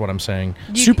Seattle, is what I'm saying.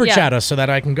 Super yeah. chat us so that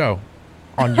I can go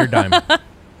on your dime.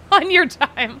 On your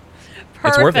time.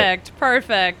 It's worth it.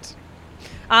 Perfect.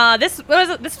 This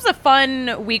was a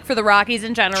fun week for the Rockies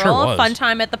in general. Sure was. Fun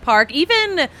time at the park.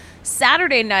 Even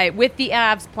Saturday night with the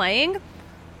Avs playing,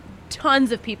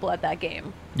 tons of people at that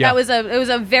game. Yeah. It wasn't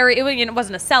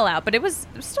a sellout, but it was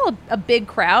still a big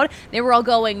crowd. They were all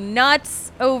going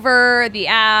nuts over the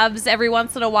Avs. Every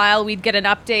once in a while, we'd get an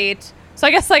update. So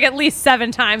I guess like at least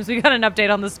 7 times we got an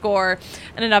update on the score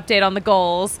and an update on the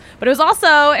goals. But it was also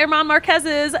Herman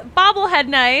Marquez's bobblehead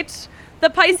night. The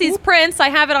Pisces Prince. I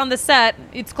have it on the set.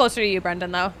 It's closer to you,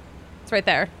 Brendan, though. It's right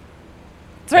there.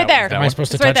 It's right there. that Am I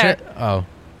supposed to It's right touch there. it? Oh.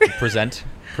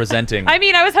 Presenting. I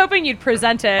mean, I was hoping you'd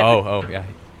present it. Oh yeah.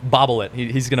 Bobble it.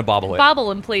 He's gonna bobble it.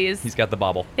 Bobble him, please. He's got the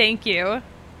bobble. Thank you.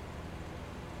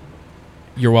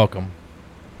 You're welcome.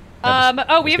 We have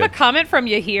good. a comment from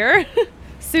Yahir.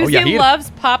 Susie Yahir. loves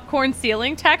popcorn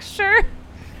ceiling texture.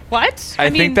 What? I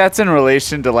mean, think that's in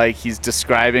relation to like he's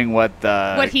describing what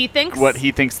he thinks. what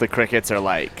he thinks the crickets are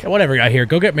like. Whatever, I hear.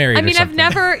 Go get married. I mean, or I've something.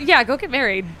 never. Yeah, go get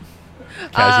married.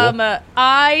 Casual.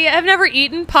 I have never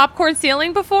eaten popcorn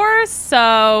ceiling before,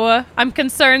 so I'm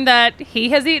concerned that he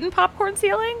has eaten popcorn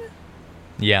ceiling.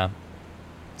 Yeah.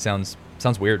 Sounds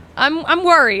weird. I'm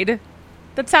worried.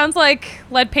 That sounds like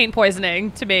lead paint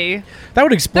poisoning to me. That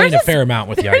would explain There's a fair amount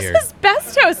with There's Yair.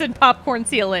 asbestos in popcorn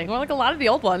ceiling. Well, like a lot of the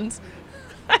old ones.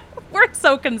 We're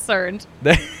so concerned.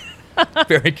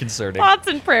 Very concerning. Thoughts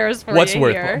and prayers for What's you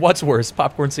worse? here. What's worse,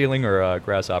 popcorn ceiling or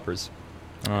grasshoppers?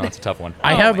 Oh, that's a tough one.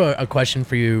 I Oh have my- a question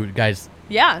for you guys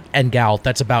Yeah. and gal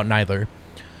that's about neither.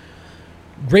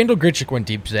 Randall Grichuk went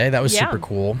deep today. That was Yeah. super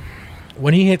cool.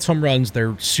 When he hits home runs,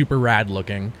 they're super rad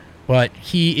looking, but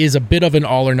he is a bit of an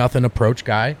all or nothing approach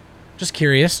guy. Just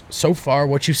curious, so far,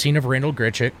 what you've seen of Randall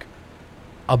Grichuk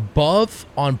above,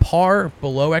 on par,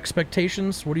 below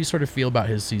expectations? What do you sort of feel about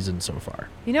his season so far?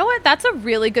 You know what? That's a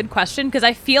really good question because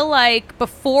I feel like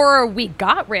before we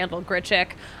got Randall Grichuk,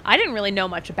 I didn't really know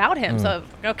much about him. So,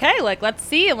 okay, like, let's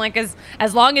see. And, like,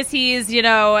 as long as he's, you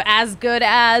know, as good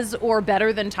as or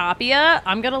better than Tapia,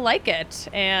 I'm going to like it.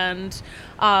 And,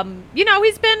 you know,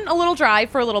 he's been a little dry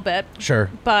for a little bit. Sure.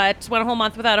 But went a whole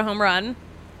month without a home run.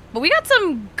 But we got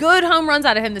some good home runs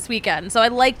out of him this weekend, so I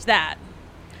liked that.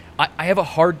 I have a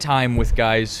hard time with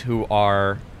guys who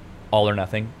are all or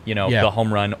nothing. You know, Yeah. the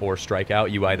home run or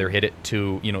strikeout. You either hit it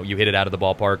you hit it out of the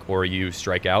ballpark or you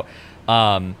strike out.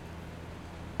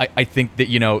 I think that,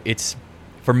 you know, it's,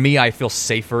 for me, I feel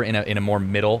safer in a more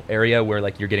middle area where,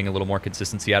 like, you're getting a little more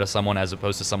consistency out of someone as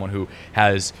opposed to someone who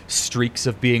has streaks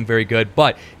of being very good.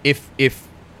 But if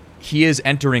he is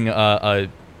entering a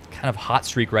kind of hot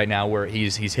streak right now where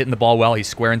he's hitting the ball well, he's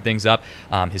squaring things up,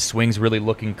 his swing's really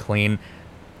looking clean.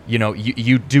 You know,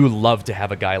 you do love to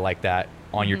have a guy like that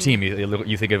on your team.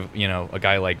 You think of, you know, a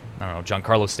guy like, I don't know,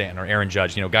 Giancarlo Stanton or Aaron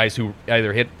Judge, you know, guys who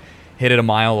either hit it a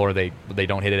mile or they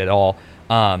don't hit it at all.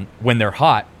 When they're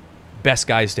hot, best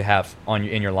guys to have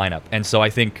in your lineup. And so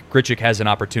I think Grichuk has an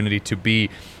opportunity to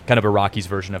be kind of a Rockies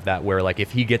version of that, where, like,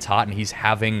 if he gets hot and he's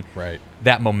having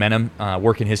that momentum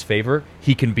work in his favor,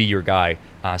 he can be your guy.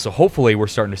 So hopefully we're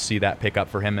starting to see that pick up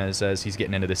for him as he's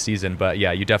getting into the season. But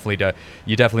yeah, you definitely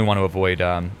want to avoid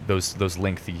those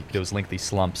lengthy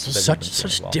slumps. that Such we've been seeing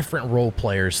as well. different role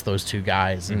players, those two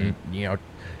guys. And, you know,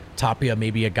 Tapia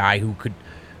maybe a guy who could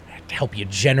help you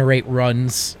generate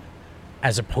runs,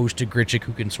 as opposed to Grichuk,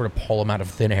 who can sort of pull him out of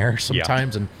thin air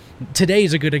sometimes. And today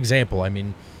is a good example. I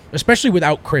mean, especially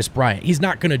without Chris Bryant. He's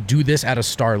not going to do this at a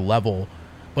star level,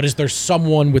 but is there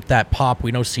someone with that pop?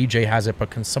 We know CJ has it, but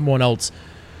can someone else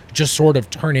just sort of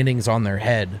turn innings on their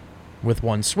head with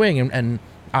one swing? And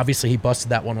obviously he busted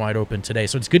that one wide open today.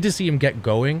 So it's good to see him get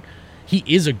going. He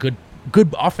is a good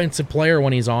offensive player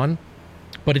when he's on,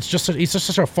 but he's just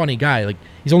such a funny guy. Like,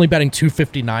 he's only batting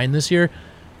 .259 this year.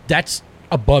 That's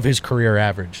above his career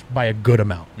average by a good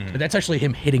amount. That's actually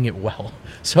him hitting it well.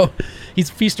 So he's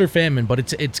feast or famine,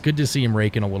 but it's good to see him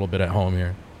raking a little bit at home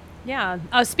here. Yeah.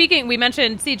 Speaking, we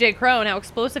mentioned CJ Cron, how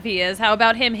explosive he is. How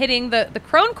about him hitting the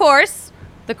Cron course?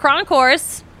 The Cron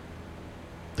course.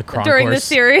 The Cron during course. this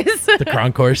series. The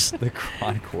Cron course. The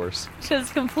Cron course.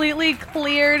 Just completely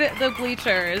cleared the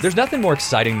bleachers. There's nothing more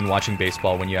exciting than watching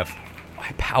baseball when you have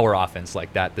power offense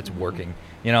like that that's working.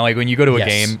 You know, like when you go to a Yes.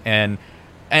 game and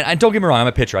don't get me wrong, I'm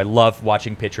a pitcher. I love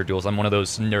watching pitcher duels. I'm one of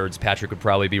those nerds. Patrick would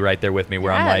probably be right there with me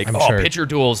where I'm Yes. like, I'm sure. pitcher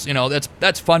duels, you know,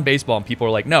 that's fun baseball. And people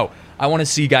are like, no, I want to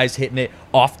see guys hitting it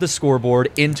off the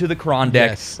scoreboard into the cron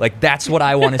deck. Yes. Like, that's what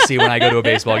I want to see when I go to a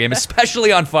baseball game,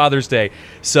 especially on Father's Day.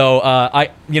 So,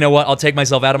 you know what? I'll take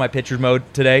myself out of my pitcher mode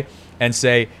today and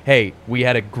say, hey, we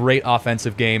had a great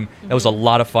offensive game. That was a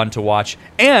lot of fun to watch.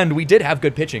 And we did have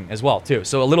good pitching as well, too.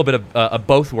 So a little bit of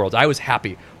both worlds. I was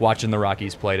happy watching the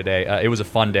Rockies play today. It was a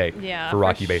fun day for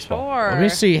Rocky baseball. Sure. Let me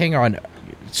see. Hang on.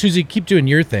 Susie, keep doing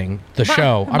your thing, the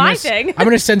show. my thing. I'm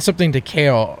going to send something to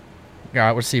Kale.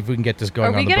 Let's see if we can get this going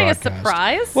Are we on the getting a broadcast.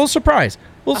 surprise? Well, surprise.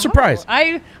 Surprise.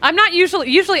 I'm not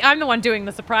usually I'm the one doing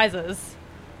the surprise.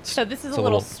 So this is It's a a little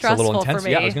little- it's a stressful little for intense.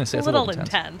 me. Yeah, I was gonna say a it's a little little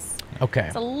intense. Okay.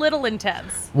 It's a little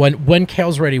intense. When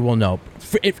Kale's ready, we'll know.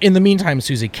 In the meantime,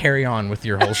 Susie, carry on with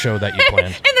your whole show that you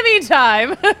planned. In the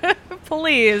meantime,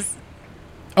 please.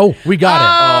 Oh, we got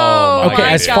Oh, my it. Okay,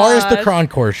 God. as far as the gosh.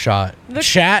 Concourse shot,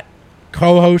 chat,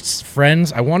 co-hosts,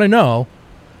 friends, I want to know,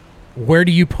 where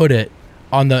do you put it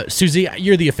on the... Susie,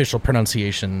 you're the official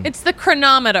pronunciation. It's the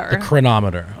chronometer. the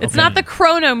chronometer. It's Okay. not the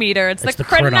chronometer. It's the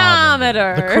chronometer.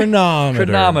 chronometer. The chronometer.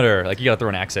 Chronometer. Like, you got to throw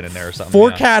an accent in there or something. 4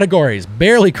 yeah. categories: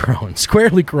 barely crone,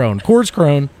 squarely crone, course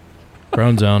crone,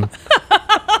 crone zone.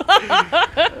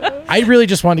 I really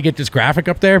just wanted to get this graphic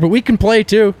up there, but we can play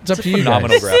too. It's up It's to a you phenomenal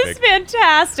guys. This graphic. is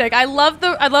fantastic. I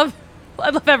love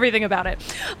everything about it.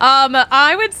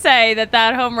 I would say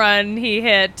that home run he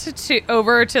hit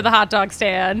over to the hot dog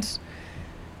stand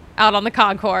out on the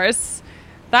concourse,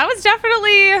 that was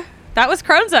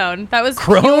Crone Zone. That was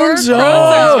Crone pure Zone.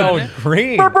 Crone Zone.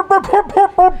 Green.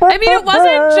 I mean, it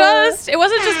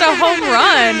wasn't just a home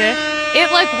run.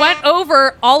 It like went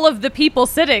over all of the people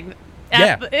sitting.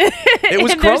 It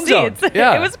was in their Crone Zone. seats.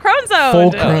 Yeah. It was Crone Zone.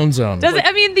 Full crone zone.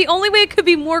 I mean, the only way it could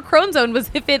be more Crone Zone was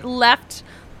if it left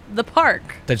the park.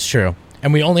 That's true.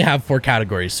 And we only have 4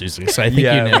 categories, Susie. So I think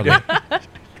Yeah, you nailed we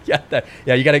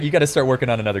it. You gotta start working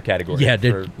on another category. Yeah,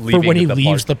 for for leaving when he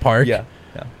leaves the park. Yeah.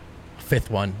 5th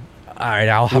one. All right,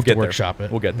 I'll have We'll to get workshop there.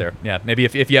 it. We'll get there. Yeah, maybe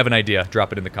if you have an idea,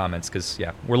 drop it in the comments because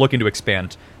we're looking to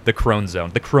expand the Crone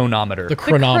Zone, the chronometer. The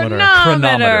chronometer.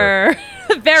 Chronometer.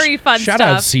 Very fun Shout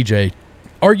stuff. out CJ.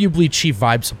 arguably chief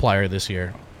vibe supplier this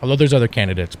year. Although there's other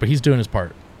candidates, but he's doing his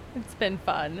part. It's been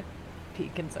fun.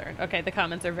 Peak concern. Okay, the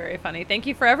comments are very funny. Thank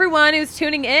you for everyone who's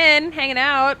tuning in, hanging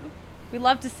out. We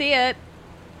love to see it.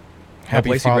 Happy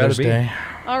place you'd rather Father's be. Day.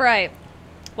 All right.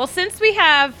 Well, since we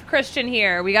have Christian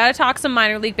here, we got to talk some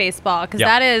minor league baseball because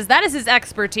Yep. that is his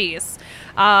expertise.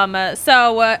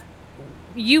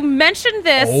 You mentioned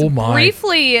this Oh my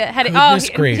briefly. goodness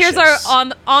Here's our gracious.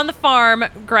 on the farm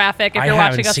graphic. If I you're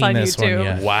haven't watching us seen on this one YouTube,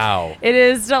 yet. Wow. it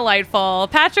is delightful.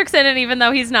 Patrick's in it, even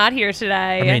though he's not here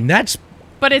today. I mean,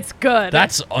 but it's good.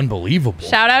 that's unbelievable.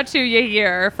 Shout out to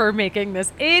Yahir for making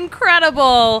this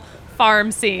incredible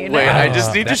farm scene. Wait, I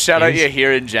just need to that shout out is-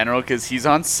 Yahir in general because he's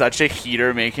on such a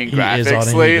heater making He is on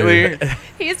graphics a lately. heater.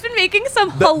 He's been making some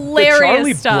The hilarious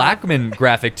Charlie stuff. Blackman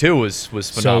graphic too was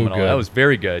phenomenal. good. That was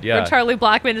very good. Yeah. When Charlie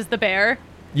Blackman is the bear,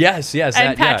 yes. and that-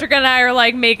 yeah. Patrick and I are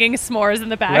like making s'mores in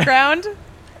the background.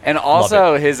 And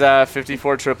also his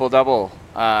 54 triple double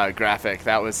graphic.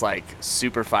 That was like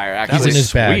super fire. That He's Actually, in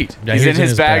his bag. sweet. Yeah, he's in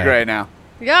his bag right now.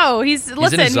 Yo, he's in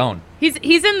listen. his zone. He's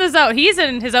in the zone. He's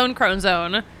in his own crone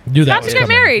zone. Knew that About was to get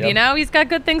coming. married, Yep. you know. He's got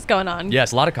good things going on.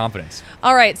 Yes, a lot of confidence.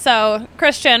 All right, so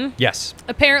Christian. Yes.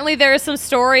 Apparently, there is some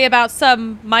story about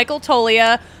some Michael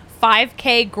Tolia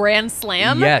 5K Grand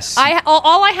Slam. Yes.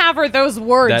 All I have are those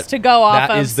words That- to go off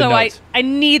that of. is the So note. I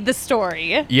need the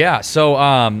story. Yeah.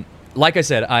 So, like I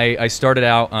said, I started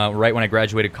out right when I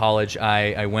graduated college.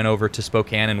 I went over to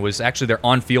Spokane and was actually their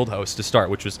on-field host to start,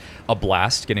 which was a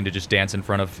blast, getting to just dance in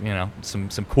front of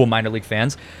some cool minor league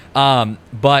fans.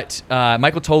 But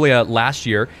Michael Tolia last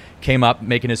year came up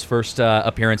making his first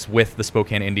appearance with the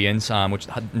Spokane Indians, which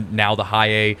now the high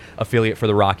A affiliate for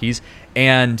the Rockies,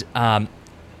 and.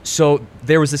 So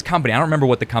there was this company, I don't remember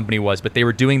what the company was, but they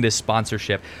were doing this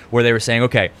sponsorship where they were saying,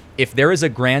 okay, if there is a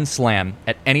grand slam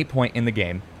at any point in the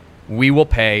game, we will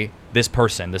pay this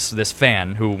person, this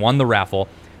fan who won the raffle,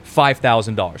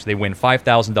 $5,000. They win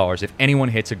 $5,000 if anyone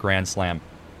hits a grand slam.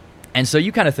 And so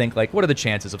you kind of think, like, what are the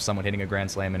chances of someone hitting a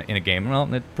grand slam in a game?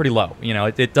 Well, it's pretty low.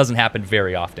 It doesn't happen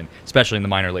very often, especially in the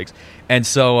minor leagues. And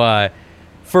so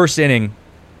first inning,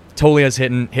 Tolia's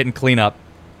hitting cleanup,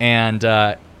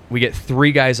 and we get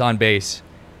 3 guys on base,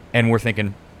 and we're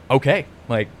thinking, okay,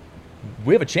 like,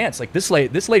 we have a chance. Like, this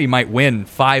lady might win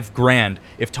 $5,000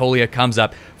 if Tolia comes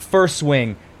up. First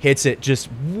swing, hits it just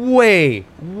way,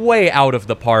 way out of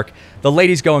the park. The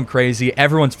lady's going crazy.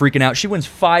 Everyone's freaking out. She wins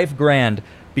 $5,000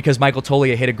 because Michael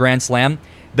Tolia hit a grand slam.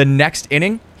 The next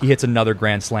inning, he hits another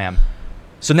grand slam.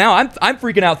 So now I'm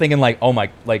freaking out, thinking like, oh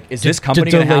my, like, is this company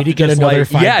did the gonna have lady to get just another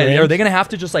like, yeah, $5,000? are they gonna have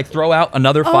to just like throw out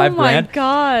another Oh $5,000? my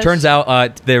gosh. Turns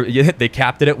out they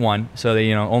capped it at 1, so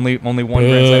they only one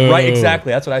grand slam. Right,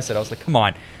 exactly. That's what I said. I was like, come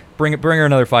on, bring her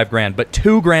another $5,000. But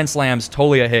 2 grand slams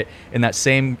Tolia hit in that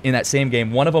same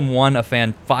game. One of them won a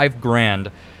fan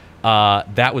 $5,000.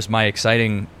 That was my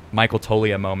exciting Michael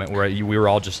Tolia moment where we were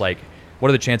all just like, what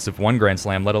are the chances of 1 grand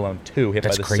slam, let alone 2 hit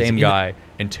That's by the crazy. same guy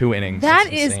in 2 innings? That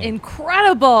That's is insane.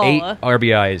 incredible. 8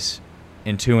 RBIs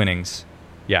in 2 innings.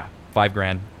 Yeah,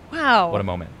 $5,000. Wow. What a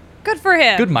moment. Good for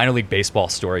him. Good minor league baseball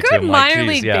story Good too. I'm like, minor geez,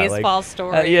 league yeah, baseball like,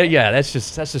 story. yeah. That's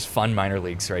just fun minor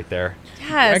leagues right there.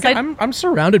 Yes. I'm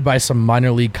surrounded by some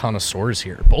minor league connoisseurs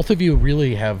here. Both of you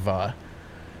really have.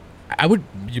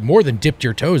 You more than dipped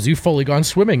your toes. You've fully gone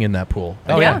swimming in that pool.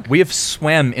 Oh Yeah. we have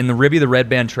swam in the Ribby the Red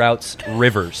Band Trout's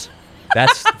rivers.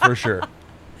 That's for sure.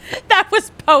 That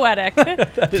was poetic.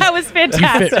 That was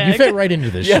fantastic. You fit right into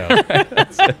this show.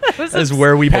 It was That is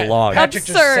where we belong. Patrick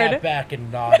just Absurd. sat back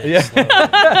and nodded.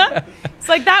 It's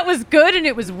like that was good and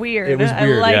it was weird. It was I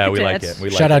weird. liked Yeah, we like it. We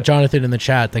like Shout out it. Jonathan in the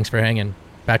chat. Thanks for hanging.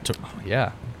 Back to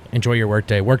Yeah. enjoy your work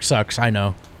day. Work sucks. I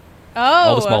know. Oh,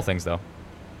 All the small things though.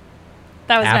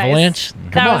 That was Avalanche. Nice.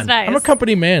 Come That on. was nice. I'm a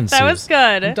company man. That was Suze.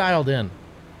 good. I'm dialed in.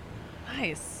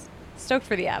 Nice. Stoked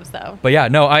for the abs though. But yeah,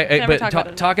 no, Never but talk about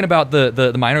it. talking about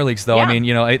the minor leagues though, Yeah. I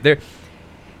mean,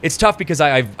 it's tough because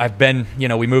I've been,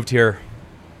 we moved here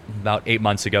about 8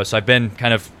 months ago, so I've been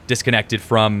kind of disconnected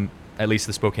from at least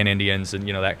the Spokane Indians and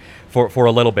that for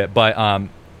a little bit. But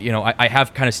I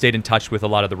have kind of stayed in touch with a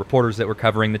lot of the reporters that were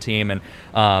covering the team, and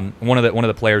one of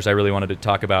the players I really wanted to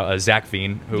talk about, Zach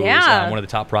Veen, who is Yeah. one of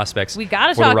the top prospects. We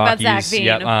gotta for the talk about Rockies. Zach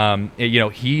Veen.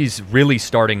 Yep. He's really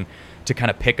starting to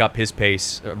kind of pick up his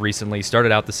pace recently.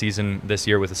 Started out the season this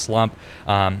year with a slump,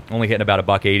 only hitting about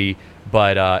 $180,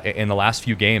 but in the last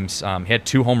few games, he had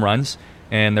 2 home runs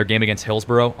in their game against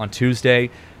Hillsborough on Tuesday,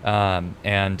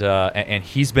 and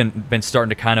he's been starting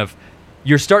to kind of.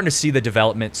 You're starting to see the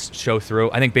developments show through.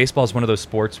 I think baseball is one of those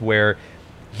sports where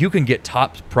you can get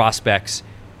top prospects,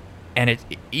 and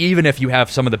even if you have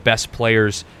some of the best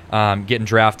players getting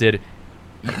drafted,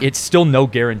 it's still no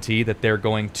guarantee that they're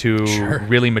going to Sure.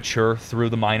 really mature through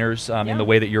the minors in the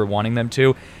way that you're wanting them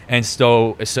to, and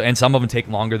and some of them take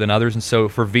longer than others. And so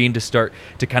for Veen to start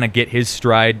to kind of get his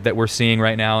stride that we're seeing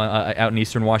right now out in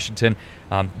Eastern Washington,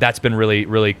 that's been really,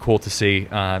 really cool to see.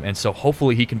 And so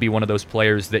hopefully he can be one of those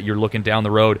players that you're looking down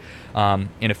the road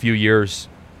in a few years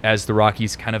as the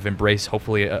Rockies kind of embrace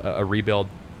hopefully a rebuild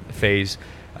phase.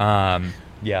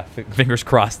 Fingers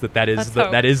crossed that is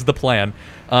the plan,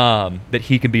 that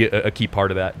he can be a key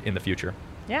part of that in the future.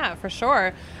 Yeah, for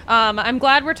sure. I'm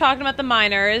glad we're talking about the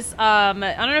minors. I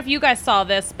don't know if you guys saw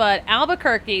this, but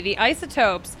Albuquerque, the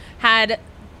Isotopes, had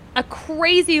a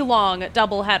crazy long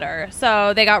doubleheader.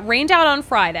 So they got rained out on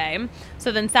Friday.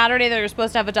 So then Saturday they were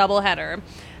supposed to have a doubleheader.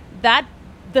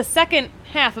 The second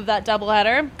half of that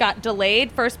doubleheader got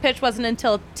delayed. First pitch wasn't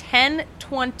until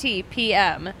 10:20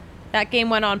 p.m. That game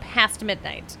went on past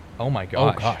midnight. Oh my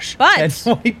gosh. Oh gosh. But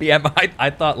 10:20 p.m. I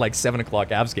thought like 7 o'clock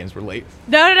Avs games were late.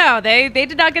 no. They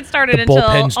did not get started The until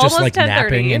bullpen's almost just like 10:30.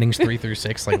 napping innings 3 through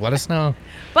 6. Like, let us know.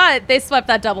 But they swept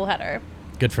that doubleheader.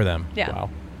 Good for them. Yeah. Wow.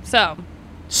 So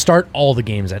Start all the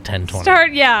games at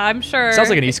 10:20. I'm sure. Sounds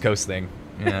like an East Coast thing.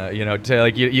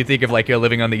 You think of like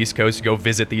living on the East Coast, you go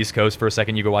visit the East Coast for a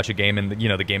second, you go watch a game, and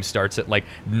the game starts at like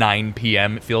 9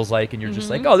 p.m. it feels like, and you're just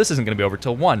like, oh, this isn't going to be over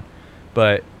till 1.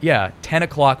 But yeah, 10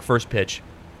 o'clock first pitch.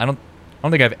 I don't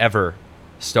think I've ever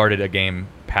started a game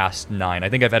past 9. I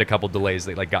think I've had a couple delays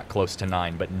that like got close to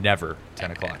 9, but never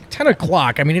 10 o'clock. 10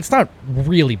 o'clock. I mean, it's not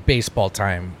really baseball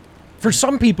time. For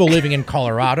some people living in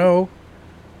Colorado,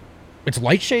 it's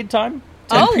light shade time.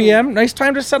 10 Oh. p.m. Nice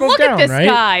time to settle Look at down, this right?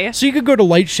 guy. So you could go to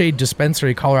Lightshade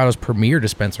Dispensary, Colorado's premier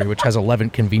dispensary, which has 11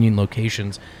 convenient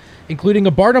locations, including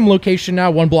a Barnum location now,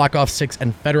 1 block off 6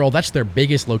 and Federal. That's their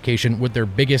biggest location with their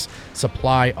biggest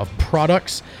supply of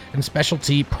products. And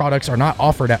specialty products are not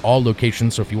offered at all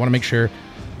locations. So if you want to make sure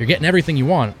you're getting everything you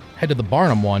want, head to the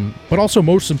Barnum one. But also,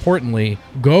 most importantly,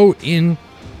 go in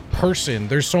person.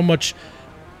 There's so much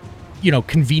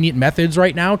convenient methods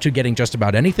right now to getting just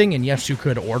about anything. And yes, you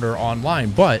could order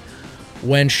online, but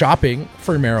when shopping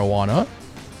for marijuana,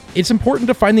 it's important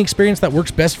to find the experience that works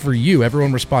best for you.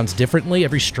 Everyone responds differently.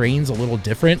 Every strain's a little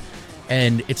different.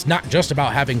 And it's not just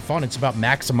about having fun. It's about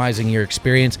maximizing your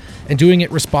experience and doing it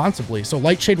responsibly. So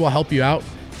Lightshade will help you out.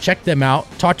 Check them out.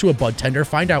 Talk to a bud tender.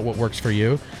 Find out what works for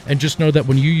you. And just know that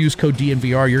when you use code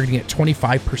DNVR, you're going to get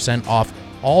 25% off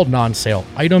all non-sale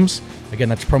items. Again,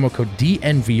 that's promo code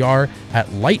DNVR at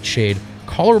Lightshade,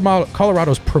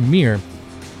 Colorado's premier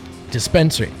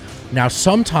dispensary. Now,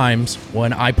 sometimes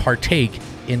when I partake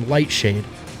in Lightshade,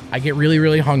 I get really,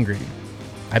 really hungry.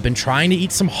 I've been trying to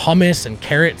eat some hummus and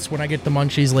carrots when I get the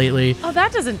munchies lately, Oh,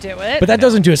 that doesn't do it. but that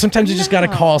doesn't do it. Sometimes you just got to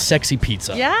No. call Sexy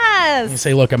Pizza. Yes. And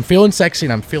say, look, I'm feeling sexy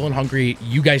and I'm feeling hungry.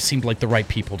 You guys seemed like the right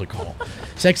people to call.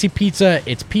 Sexy Pizza,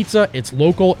 it's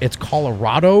local, it's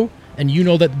Colorado. And you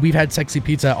know that we've had Sexy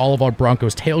Pizza at all of our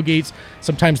Broncos tailgates.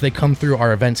 Sometimes they come through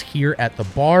our events here at the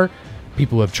bar.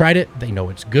 People who have tried it, they know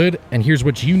it's good. And here's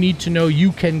what you need to know.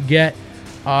 You can get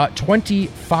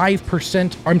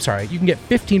 25%, you can get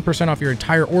 15% off your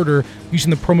entire order using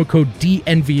the promo code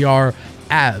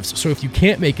DNVRAVS. So if you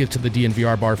can't make it to the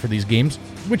DNVR bar for these games,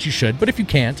 which you should, but if you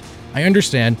can't, I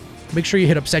understand. Make sure you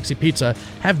hit up Sexy Pizza.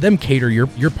 Have them cater your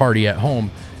party at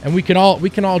home. And we can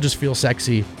all just feel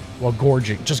sexy while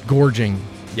gorging,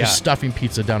 Yeah. just stuffing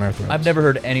pizza down our throats. I've never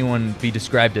heard anyone be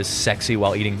described as sexy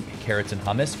while eating carrots and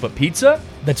hummus, but pizza,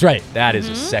 That's right. that is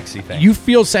a sexy thing. You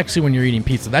feel sexy when you're eating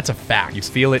pizza. That's a fact. You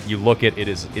feel it, you look it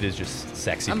is just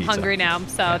sexy I'm pizza. hungry now,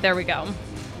 so there we go. I'm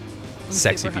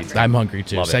Sexy super pizza. hungry. I'm hungry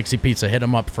too. Love it. Sexy Pizza, hit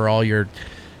them up for all your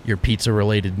pizza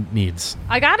related needs.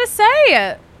 I gotta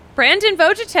say, Brandon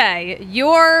Vojite,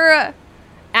 your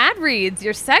ad reads,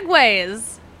 your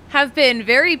segues have been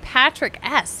very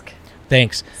Patrick-esque.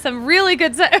 Thanks. Some really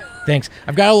good. Thanks.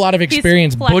 I've got a lot of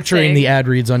experience flexing. butchering the ad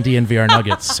reads on DNVR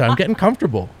Nuggets, so I'm getting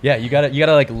comfortable. Yeah, you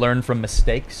gotta like learn from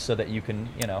mistakes so that you can,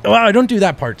 Well, I don't do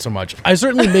that part so much. I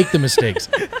certainly make the mistakes.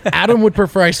 Adam would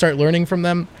prefer I start learning from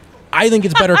them. I think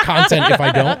it's better content if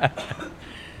I don't.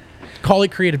 Call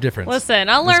it creative difference. Listen,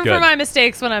 I'll That's learn good. from my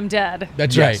mistakes when I'm dead.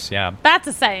 That's yes, right. yeah. That's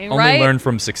a saying, Only right? learn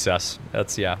from success.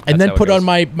 That's And that's then how it put on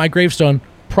goes. my gravestone,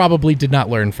 probably did not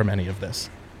learn from any of this.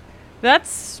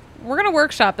 We're gonna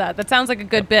workshop that. That sounds like a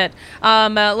good bit.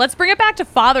 Let's bring it back to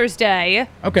Father's Day.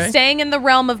 Okay. Staying in the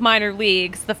realm of minor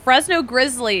leagues, the Fresno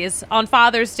Grizzlies on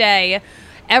Father's Day,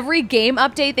 every game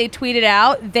update they tweeted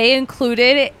out, they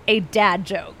included a dad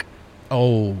joke.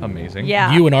 Oh, Amazing.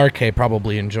 Yeah. You and RK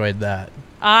probably enjoyed that.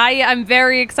 I'm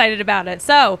very excited about it.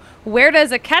 So, where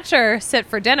does a catcher sit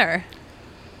for dinner?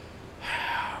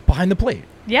 Behind the plate.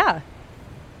 Yeah.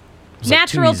 was, like,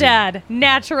 too Natural easy.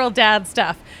 natural dad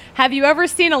stuff. Have you ever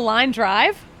seen a line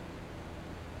drive?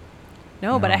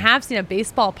 No, but I have seen a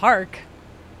baseball park.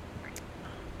 It's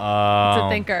a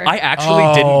thinker. I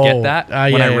actually didn't get that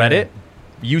when yeah, I read yeah. it.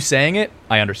 You saying it,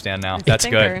 I understand now. That's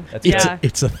thinker. good. That's It's good. a-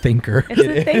 It's a thinker. It's a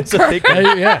thinker. It's a thinker.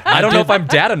 Yeah. I don't know if I'm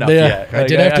dad enough Yeah, yet. I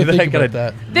did have to think gotta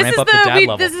about that. This ramp is up the dad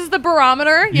level. this is the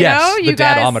barometer. You yes, know, the you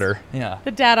guys. dadometer. Yeah.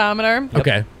 The dadometer.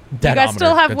 Okay. You guys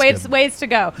still have That's good. ways to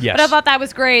go. Yes. But I thought that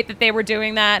was great that they were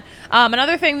doing that.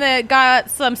 Another thing that got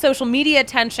some social media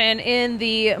attention in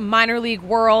the minor league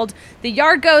world, the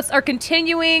Yard Goats are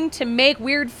continuing to make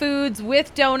weird foods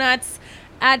with donuts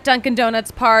at Dunkin'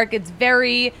 Donuts Park. It's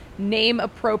very name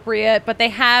appropriate, but they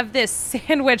have this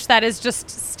sandwich that is just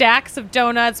stacks of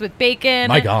donuts with bacon.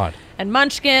 My God. And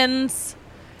munchkins.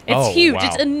 It's Oh, huge. wow.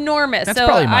 It's enormous. That's so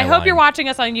probably my I hope line. you're watching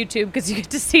us on YouTube because you get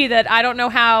to see that. I don't know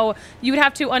how you would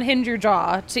have to unhinge your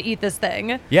jaw to eat this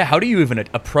thing. Yeah, how do you even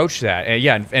approach that?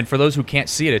 Yeah, and for those who can't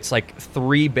see it, it's like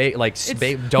three donuts.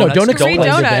 No, No, don't explain to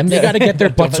donuts. them. They got to get their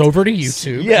butts Donuts. over to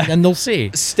YouTube, Yeah. and they'll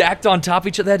see. stacked on top of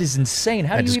each other. That is insane.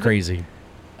 How That do is you even crazy.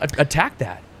 attack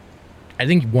that? I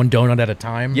think one donut at a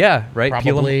time. Yeah, right.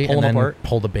 Probably, Pull and them then apart.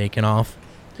 pull the bacon off.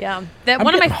 Yeah, I'm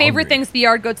one of my getting favorite hungry. things the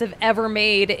Yard Goats have ever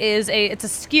made is it's a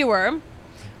skewer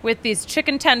with these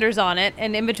chicken tenders on it,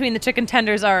 and in between the chicken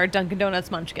tenders are Dunkin'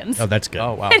 Donuts munchkins. Oh, that's good.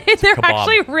 Oh wow, They're It's a kebab.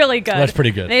 actually really good. That's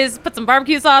pretty good. They just put some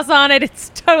barbecue sauce on it. It's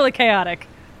totally chaotic,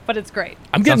 but it's great.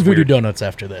 I'm getting Sounds voodoo weird. donuts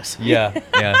after this. Yeah,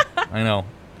 yeah, I know.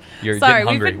 You're Sorry, getting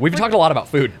hungry. We've talked a lot about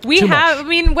food. We Too have. much. I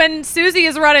mean, when Susie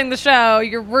is running the show,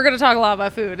 we're going to talk a lot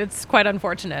about food. It's quite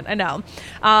unfortunate. I know.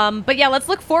 But yeah, let's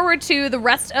look forward to the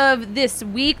rest of this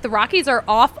week. The Rockies are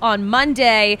off on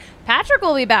Monday. Patrick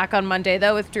will be back on Monday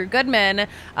though with Drew Goodman.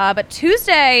 But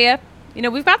Tuesday,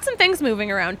 we've got some things moving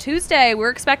around. Tuesday,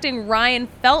 we're expecting Ryan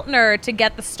Feltner to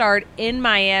get the start in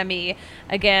Miami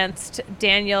against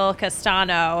Daniel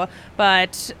Castano,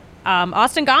 but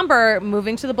Austin Gomber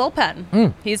moving to the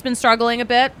bullpen. He's been struggling a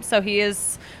bit, so he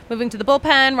is moving to the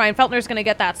bullpen. Ryan Feltner's going to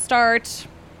get that start.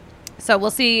 So we'll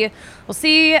see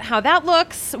how that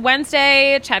looks.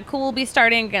 Wednesday, Chad Kuhl will be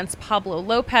starting against Pablo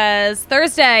Lopez.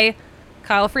 Thursday,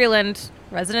 Kyle Freeland,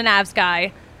 resident Avs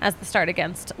guy, as the start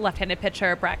against left-handed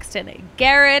pitcher Braxton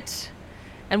Garrett.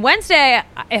 And Wednesday,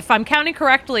 if I'm counting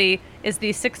correctly, is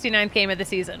the 69th game of the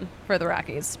season for the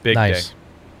Rockies. Big Nice. day.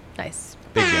 Nice.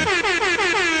 Big game.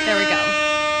 There we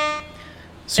go.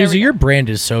 Susie, go. your brand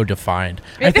is so defined.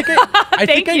 I think I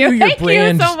Thank knew you. your Thank you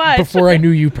brand so much. before I knew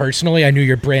you personally. I knew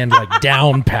your brand like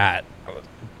down pat.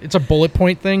 It's a bullet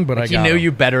point thing, but He knew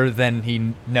you better than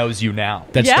he knows you now.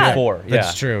 That's Yeah. true. Before, That's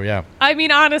yeah. true. Yeah. I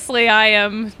mean, honestly, I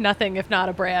am nothing if not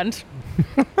a brand.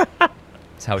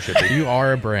 That's how it should be. You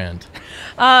are a brand.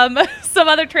 Some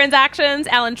other transactions.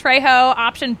 Alan Trejo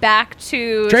optioned back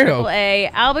to Trejo.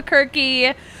 AAA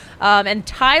Albuquerque. And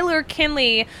Tyler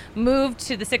Kinley moved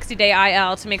to the 60-day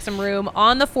IL to make some room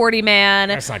on the 40-man.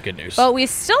 That's not good news. But we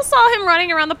still saw him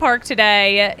running around the park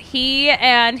today. He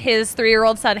and his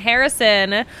 3-year-old son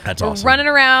Harrison That's were awesome. running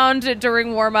around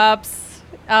during warm-ups.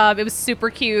 It was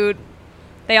super cute.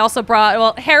 They also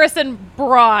Harrison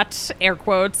brought, air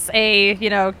quotes,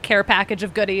 a care package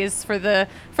of goodies for the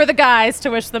guys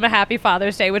to wish them a happy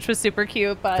Father's Day, which was super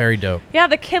cute. But Very dope. yeah,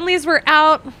 the Kinleys were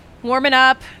out warming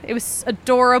up. It was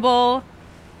adorable.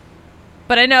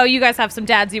 But I know you guys have some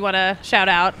dads you want to shout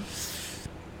out.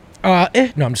 No,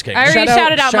 I'm just kidding. I already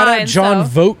shouted out mine, John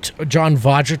so. Vogt, John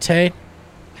Vajate.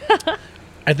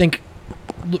 I think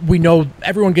we know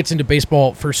everyone gets into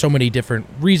baseball for so many different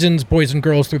reasons, boys and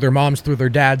girls, through their moms, through their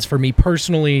dads. For me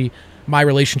personally, my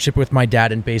relationship with my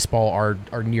dad and baseball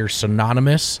are near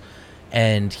synonymous.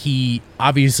 And he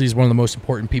obviously is one of the most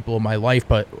important people in my life,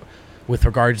 but with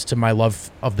regards to my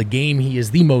love of the game, he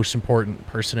is the most important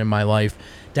person in my life.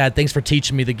 Dad, thanks for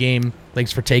teaching me the game.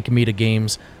 Thanks for taking me to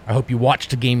games. I hope you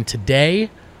watched the game today,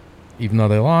 even though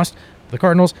they lost, the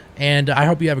Cardinals. And I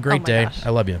hope you have a great my day. gosh. I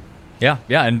love you. Yeah,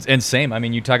 and same. I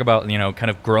mean, you talk about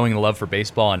kind of growing the love for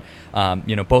baseball,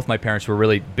 and both my parents were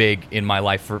really big in my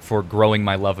life for growing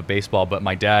my love of baseball. But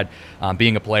my dad,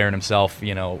 being a player in himself,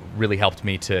 really helped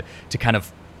me to kind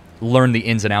of learn the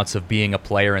ins and outs of being a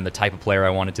player and the type of player I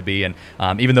wanted to be. And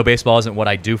even though baseball isn't what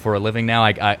I do for a living now,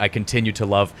 I continue to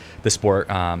love the sport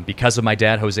because of my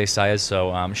dad, Jose Saez.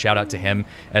 So shout out to him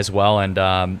as well.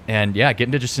 And yeah,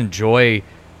 getting to just enjoy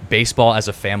baseball as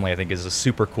a family, I think, is a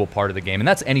super cool part of the game. And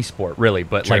that's any sport, really.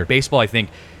 But Sure. like baseball, I think,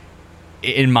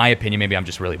 in my opinion, maybe I'm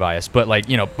just really biased, but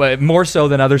but more so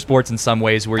than other sports in some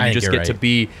ways, where I you think just you're get to right.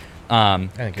 be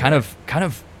kind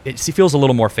of it feels a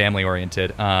little more family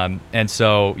oriented. And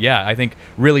so, yeah, I think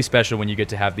really special when you get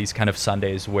to have these kind of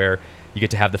Sundays where you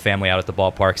get to have the family out at the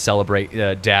ballpark, celebrate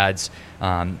dads,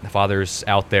 fathers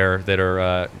out there that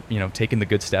are taking the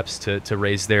good steps to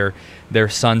raise their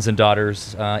sons and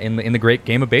daughters in the great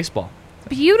game of baseball.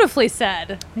 Beautifully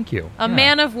said. Thank you. A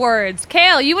man of words.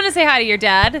 Kale, you want to say hi to your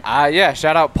dad? Yeah,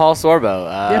 shout out Paul Sorbo.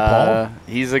 Paul.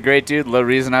 He's a great dude, the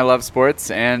reason I love sports,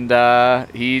 and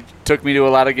he took me to a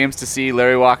lot of games to see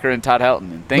Larry Walker and Todd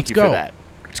Helton, and thank you for that.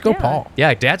 Let's go, Paul.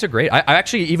 Yeah, dads are great. I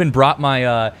actually even brought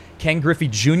my Ken Griffey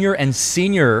Jr. and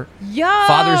Senior Yo!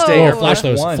 Father's Day Air flash Force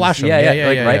those. Ones. Flash them. Yeah, Yeah,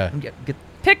 like, yeah, right? yeah.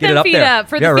 Pick Get them it up feet there. up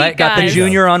for the yeah, feet right. Got the guys.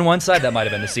 junior on one side. That might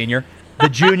have been the senior. The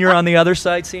junior on the other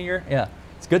side, senior. Yeah,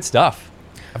 it's good stuff.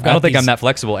 I don't think I'm that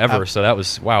flexible ever, so that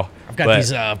was wow. I've got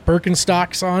these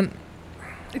Birkenstocks on.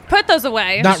 Put those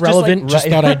away. Not relevant. Just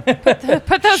thought I'd.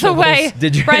 Put those away,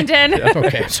 Did you? Brendan.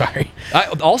 Okay, sorry.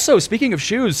 Also, speaking of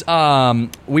shoes,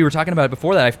 we were talking about it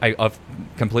before that. I've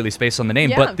completely spaced on the name,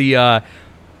 Yeah. but the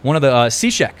one of the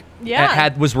Cishek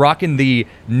Yeah. was rocking the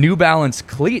New Balance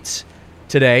cleats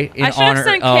today in I should have honor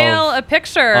sent of, Kale a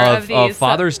picture of these.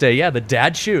 Father's Day. Yeah, the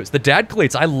dad shoes, the dad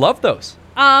cleats. I love those.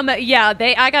 Yeah,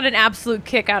 I got an absolute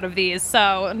kick out of these,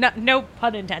 so no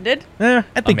pun intended. I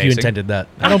think you Amazing. intended that.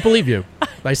 I don't believe you.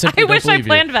 I simply I don't wish I believe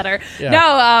planned you. better. Yeah.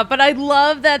 No, but I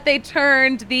love that they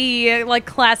turned the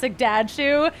classic dad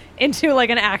shoe into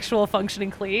an actual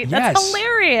functioning cleat. That's Yes.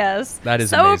 hilarious. That is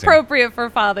so amazing. appropriate for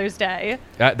Father's Day.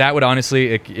 That would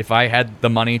honestly, if I had the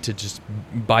money to just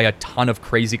buy a ton of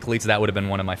crazy cleats, that would have been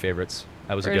one of my favorites.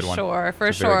 That was a good one. For It's a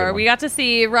very good sure. one. We got to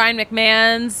see Ryan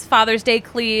McMahon's Father's Day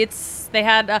cleats. They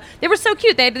had they were so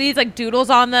cute. They had these doodles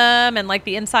on them, and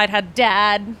the inside had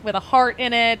dad with a heart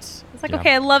in it. It's Yeah.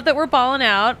 okay, I love that we're balling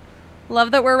out.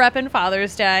 Love that we're repping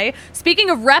Father's Day. Speaking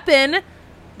of repping,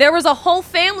 there was a whole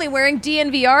family wearing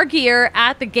DNVR gear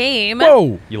at the game.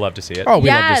 Whoa. You love to see it. Oh, we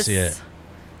love Yes. to see it.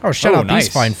 Oh, shout Oh, out nice.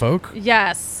 these fine folk.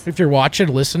 Yes. If you're watching,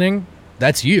 listening,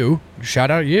 that's you. Shout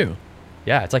out you.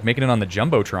 Yeah, it's like making it on the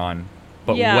Jumbotron,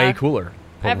 but Yeah. way cooler.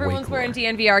 Everyone's cooler. wearing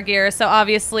DNVR gear, so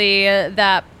obviously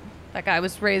that guy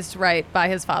was raised right by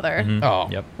his father. Oh,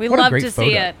 Yep. We what a love great to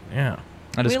see photo. it. Yeah.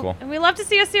 That is cool. And we love to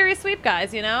see a series sweep,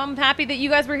 guys. I'm happy that you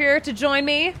guys were here to join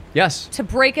me Yes. to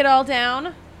break it all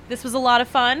down. This was a lot of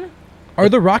fun. Are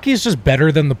the Rockies just better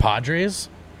than the Padres?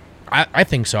 I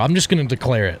think so. I'm just going to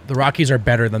declare it. The Rockies are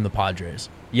better than the Padres.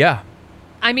 Yeah.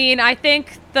 I mean, I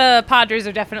think the Padres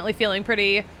are definitely feeling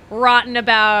pretty rotten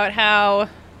about how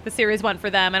the series went for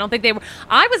them. I don't think they were.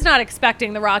 I was not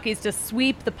expecting the Rockies to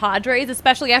sweep the Padres,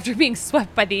 especially after being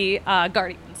swept by the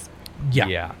Guardians. Yeah.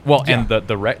 Yeah. Well, Yeah. and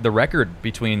the record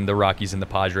between the Rockies and the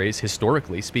Padres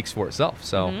historically speaks for itself.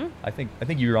 So Mm-hmm. I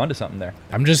think you're onto something there.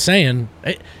 I'm just saying.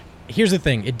 Here's the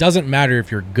thing. It doesn't matter if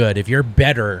you're good. If you're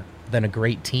better than a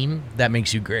great team, that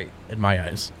makes you great in my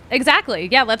eyes. Exactly.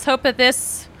 Yeah, let's hope that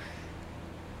this,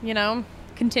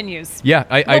 continues.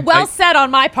 Yeah. Well said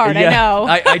on my part, I know.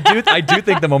 I do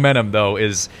think the momentum though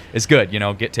is good.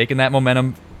 Taking that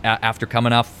momentum after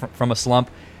coming off from a slump,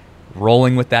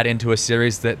 rolling with that into a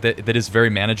series that is very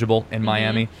manageable in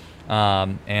Miami,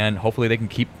 and hopefully they can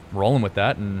keep rolling with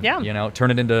that and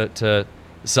turn it into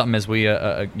something as we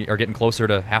are getting closer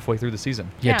to halfway through the season.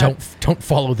 Yeah, Yeah. don't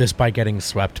follow this by getting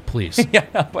swept, please. Yeah,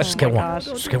 but Just get one.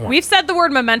 Just get one. We've said the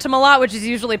word momentum a lot, which is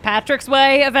usually Patrick's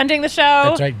way of ending the show.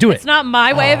 That's right. Do it. It's not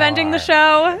my way of ending the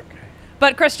show.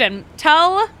 But Christian,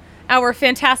 tell our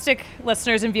fantastic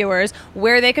listeners and viewers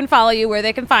where they can follow you, where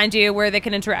they can find you, where they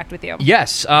can interact with you.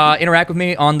 Yes, interact with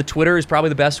me on the Twitter is probably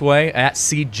the best way, at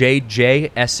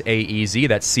CJJSAEZ.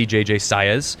 That's CJJ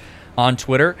Saez on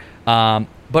Twitter.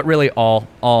 But really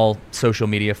all social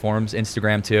media forms,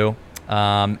 Instagram too.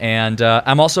 And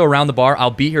I'm also around the bar. I'll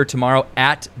be here tomorrow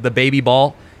at the Baby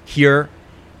Ball here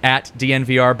at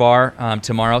DNVR Bar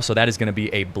tomorrow. So that is going to be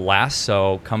a blast.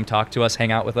 So come talk to us,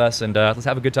 hang out with us, and let's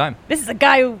have a good time. This is a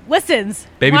guy who listens,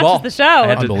 Baby watches Ball. the show. I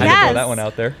had to Unbelievable. throw that one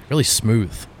out there. Really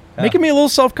smooth. Making me a little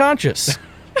self-conscious.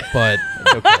 But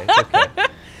It's okay. It's okay.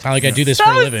 it's not like I do this So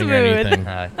for a living or smooth. anything.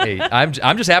 Hey,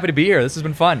 I'm just happy to be here. This has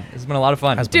been fun. This has been a lot of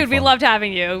fun. Has been Dude, we fun. loved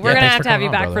having you. We're Yeah, going to thanks have for to have coming you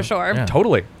on, back brother. for sure. Yeah.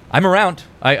 Totally. I'm around.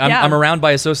 Yeah. I'm around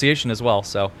by association as well.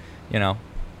 So,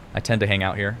 I tend to hang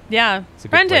out here. Yeah. It's a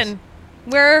good Brendan,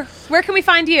 where can we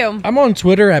find you? I'm on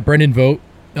Twitter at Brendan Vogt.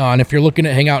 And if you're looking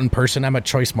to hang out in person, I'm at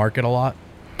Choice Market a lot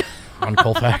on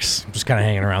Colfax. I'm just kind of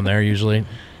hanging around there usually.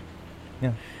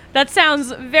 Yeah. That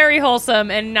sounds very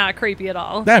wholesome and not creepy at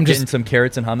all. I'm Getting just some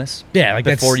carrots and hummus. Yeah, like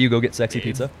before that's- you go get sexy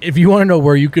pizza. If you want to know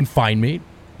where you can find me,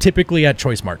 typically at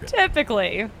Choice Market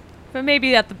Typically. But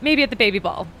maybe at the Baby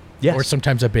Ball. Yes. or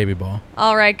sometimes at Baby Ball.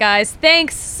 All right, guys.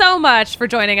 Thanks so much for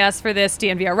joining us for this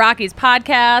DNVR Rockies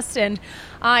podcast. And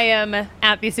I am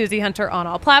at the Susie Hunter on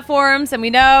all platforms. And we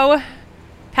know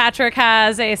Patrick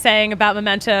has a saying about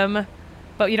momentum,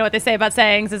 but you know what they say about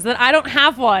sayings is that I don't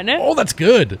have one. Oh, that's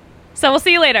good. So we'll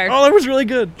see you later. Oh, that was really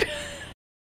good.